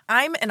mean, like,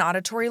 I'm an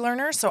auditory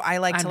learner, so I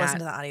like to listen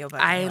to the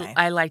audiobook anyway.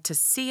 I like to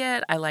see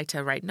it. I like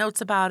to write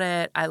notes about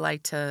it. I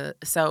like to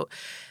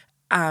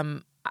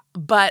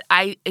but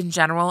in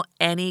general,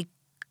 any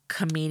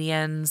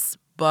comedian's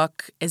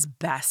book is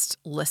best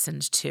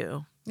listened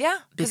to. Yeah,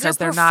 because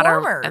they're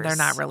performers. they're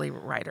not really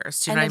writers.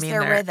 Do you and know it's what I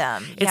mean? their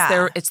rhythm.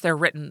 It's their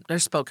written, their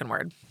spoken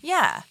word.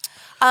 Yeah.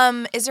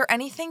 Is there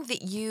anything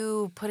that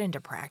you put into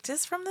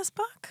practice from this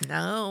book?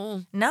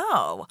 No.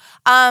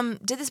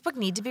 Did this book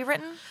need to be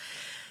written?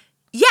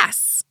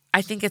 Yes.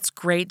 I think it's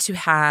great to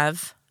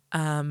have,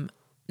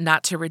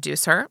 not to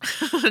reduce her,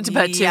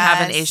 but to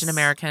have an Asian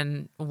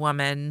American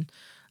woman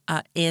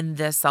in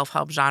this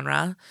self-help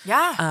genre.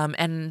 Yeah.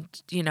 And,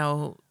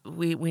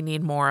 we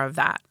need more of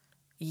that.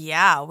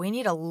 Yeah, we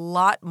need a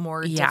lot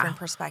more different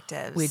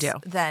perspectives. We do.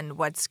 Than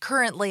what's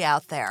currently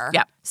out there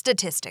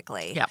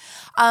statistically. Yep.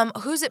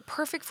 Who's it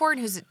perfect for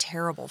and who's it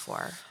terrible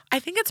for? I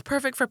think it's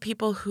perfect for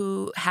people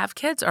who have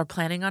kids or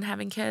planning on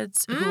having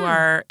kids, who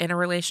are in a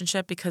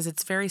relationship because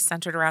it's very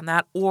centered around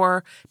that,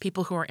 or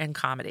people who are in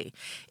comedy.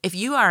 If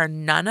you are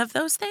none of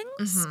those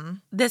things,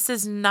 this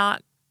is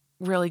not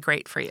really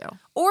great for you.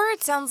 Or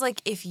it sounds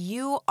like if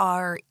you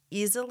are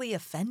easily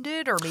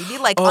offended or maybe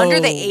under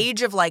the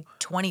age of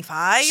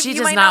 25, she you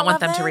does might not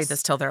want love them to read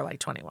this till they're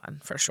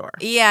 21, for sure.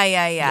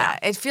 Yeah.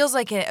 It feels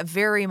like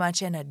very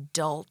much an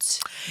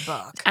adult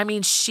book. I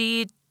mean,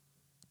 she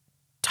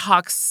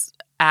talks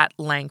at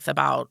length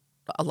about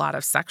a lot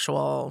of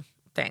sexual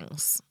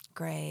things.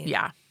 Great.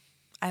 Yeah.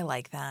 I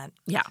like that.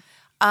 Yeah.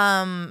 Do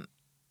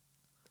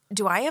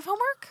I have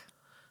homework?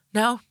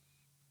 No.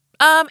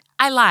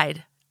 I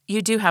lied.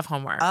 You do have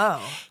homework.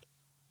 Oh.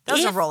 That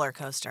was a roller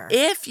coaster.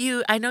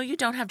 I know you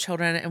don't have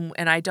children,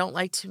 and I don't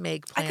like to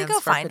make plans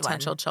for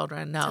potential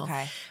children. No.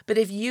 Okay. But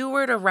if you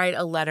were to write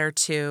a letter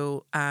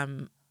to,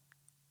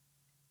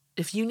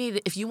 if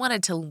you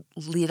wanted to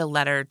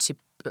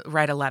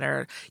write a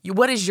letter,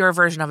 what is your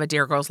version of a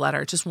Dear Girls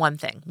letter? Just one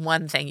thing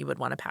you would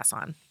want to pass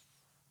on.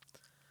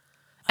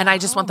 And I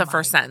just want the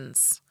first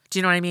sentence. Do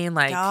you know what I mean?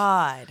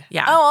 God.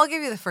 Yeah. Oh, I'll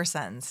give you the first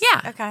sentence.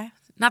 Yeah. Okay.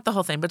 Not the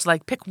whole thing, but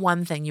pick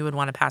one thing you would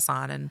want to pass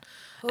on and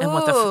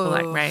what the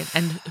right,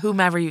 and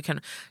whomever you can.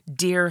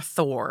 Dear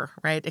Thor,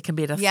 right? It can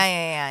be to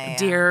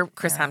Dear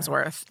Chris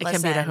Hemsworth. It can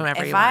be to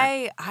whomever you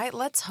want.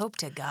 Let's hope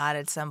to God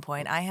at some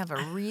point I have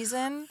a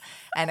reason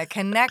and a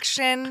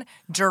connection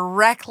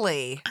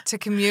directly to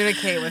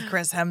communicate with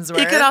Chris Hemsworth.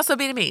 It could also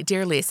be to me,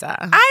 Dear Lisa.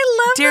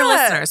 I love Dear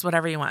that. listeners,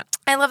 whatever you want.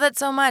 I love that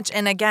so much.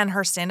 And again,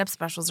 her stand-up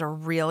specials are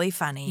really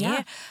funny.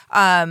 Yeah.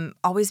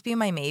 Always Be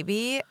My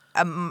Maybe.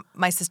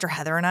 My sister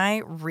Heather and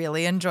I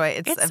really enjoy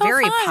it. It's a so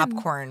very fun.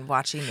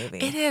 popcorn-watchy movie.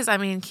 It is. I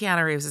mean,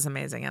 Keanu Reeves is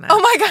amazing in it. Oh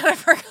my God, I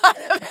forgot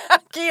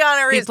about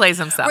Keanu Reeves. He plays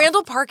himself.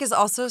 Randall Park is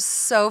also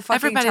so fucking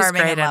Everybody's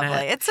charming great and in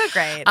lovely. it. It's so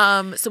great.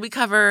 So we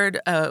covered,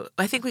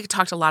 I think we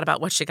talked a lot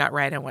about what she got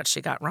right and what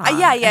she got wrong.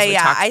 Yeah.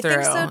 I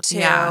think so too.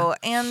 Yeah.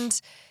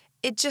 And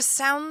it just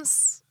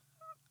sounds,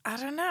 I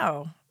don't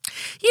know.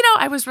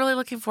 I was really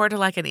looking forward to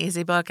an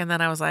easy book, and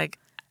then I was like,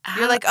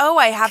 you're like, oh,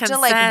 I have to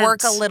work a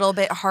consent. little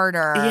bit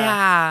harder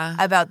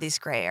about these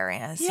gray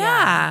areas.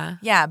 Yeah.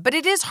 Yeah. But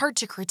it is hard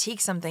to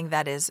critique something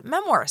that is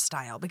memoir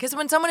style, because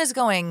when someone is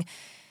going,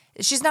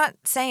 she's not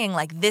saying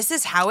this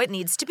is how it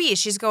needs to be.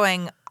 She's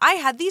going, I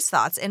had these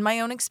thoughts in my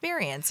own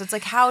experience. It's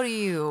how do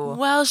you?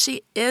 Well,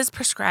 she is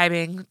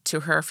prescribing to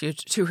her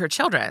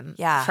children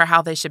for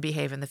how they should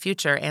behave in the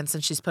future. And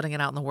since she's putting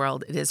it out in the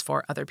world, it is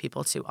for other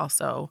people to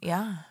also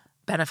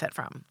benefit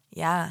from.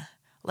 Yeah.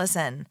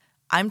 Listen,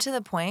 I'm to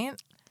the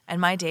point in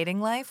my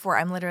dating life where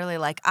I'm literally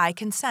I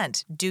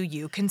consent. Do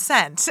you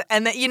consent?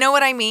 And you know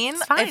what I mean?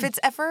 It's fine. If it's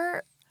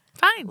ever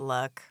fine.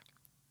 Look.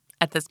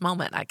 At this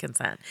moment, I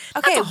consent.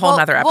 Okay, that's a whole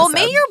nother episode. Well,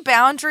 may your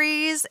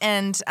boundaries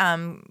and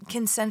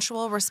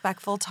consensual,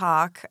 respectful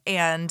talk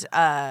and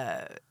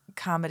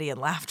comedy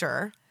and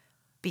laughter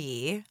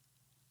be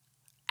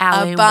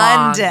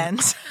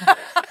abundant.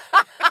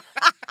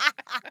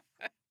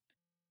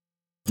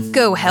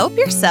 Go Help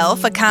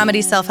Yourself, a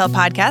comedy self-help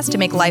podcast to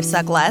make life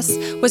suck less,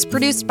 was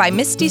produced by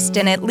Misty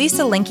Stinnett,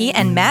 Lisa Linky,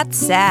 and Matt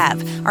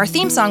Sav. Our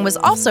theme song was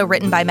also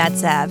written by Matt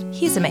Sav.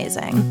 He's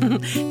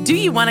amazing. Do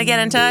you want to get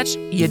in touch?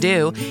 You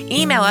do.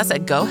 Email us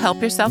at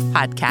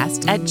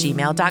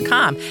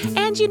gohelpyourselfpodcast@gmail.com.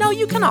 And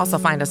you can also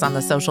find us on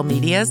the social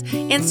medias,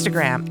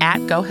 Instagram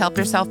at Go Help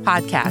Yourself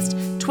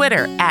Podcast,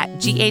 Twitter at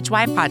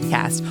GHY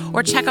Podcast,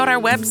 or check out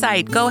our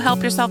website,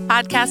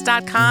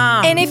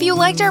 gohelpyourselfpodcast.com. And if you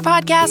liked our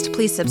podcast,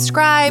 please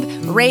subscribe,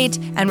 rate,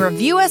 and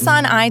review us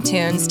on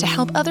iTunes to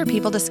help other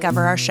people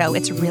discover our show.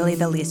 It's really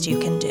the least you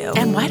can do.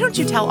 And why don't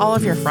you tell all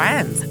of your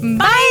friends?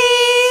 Bye!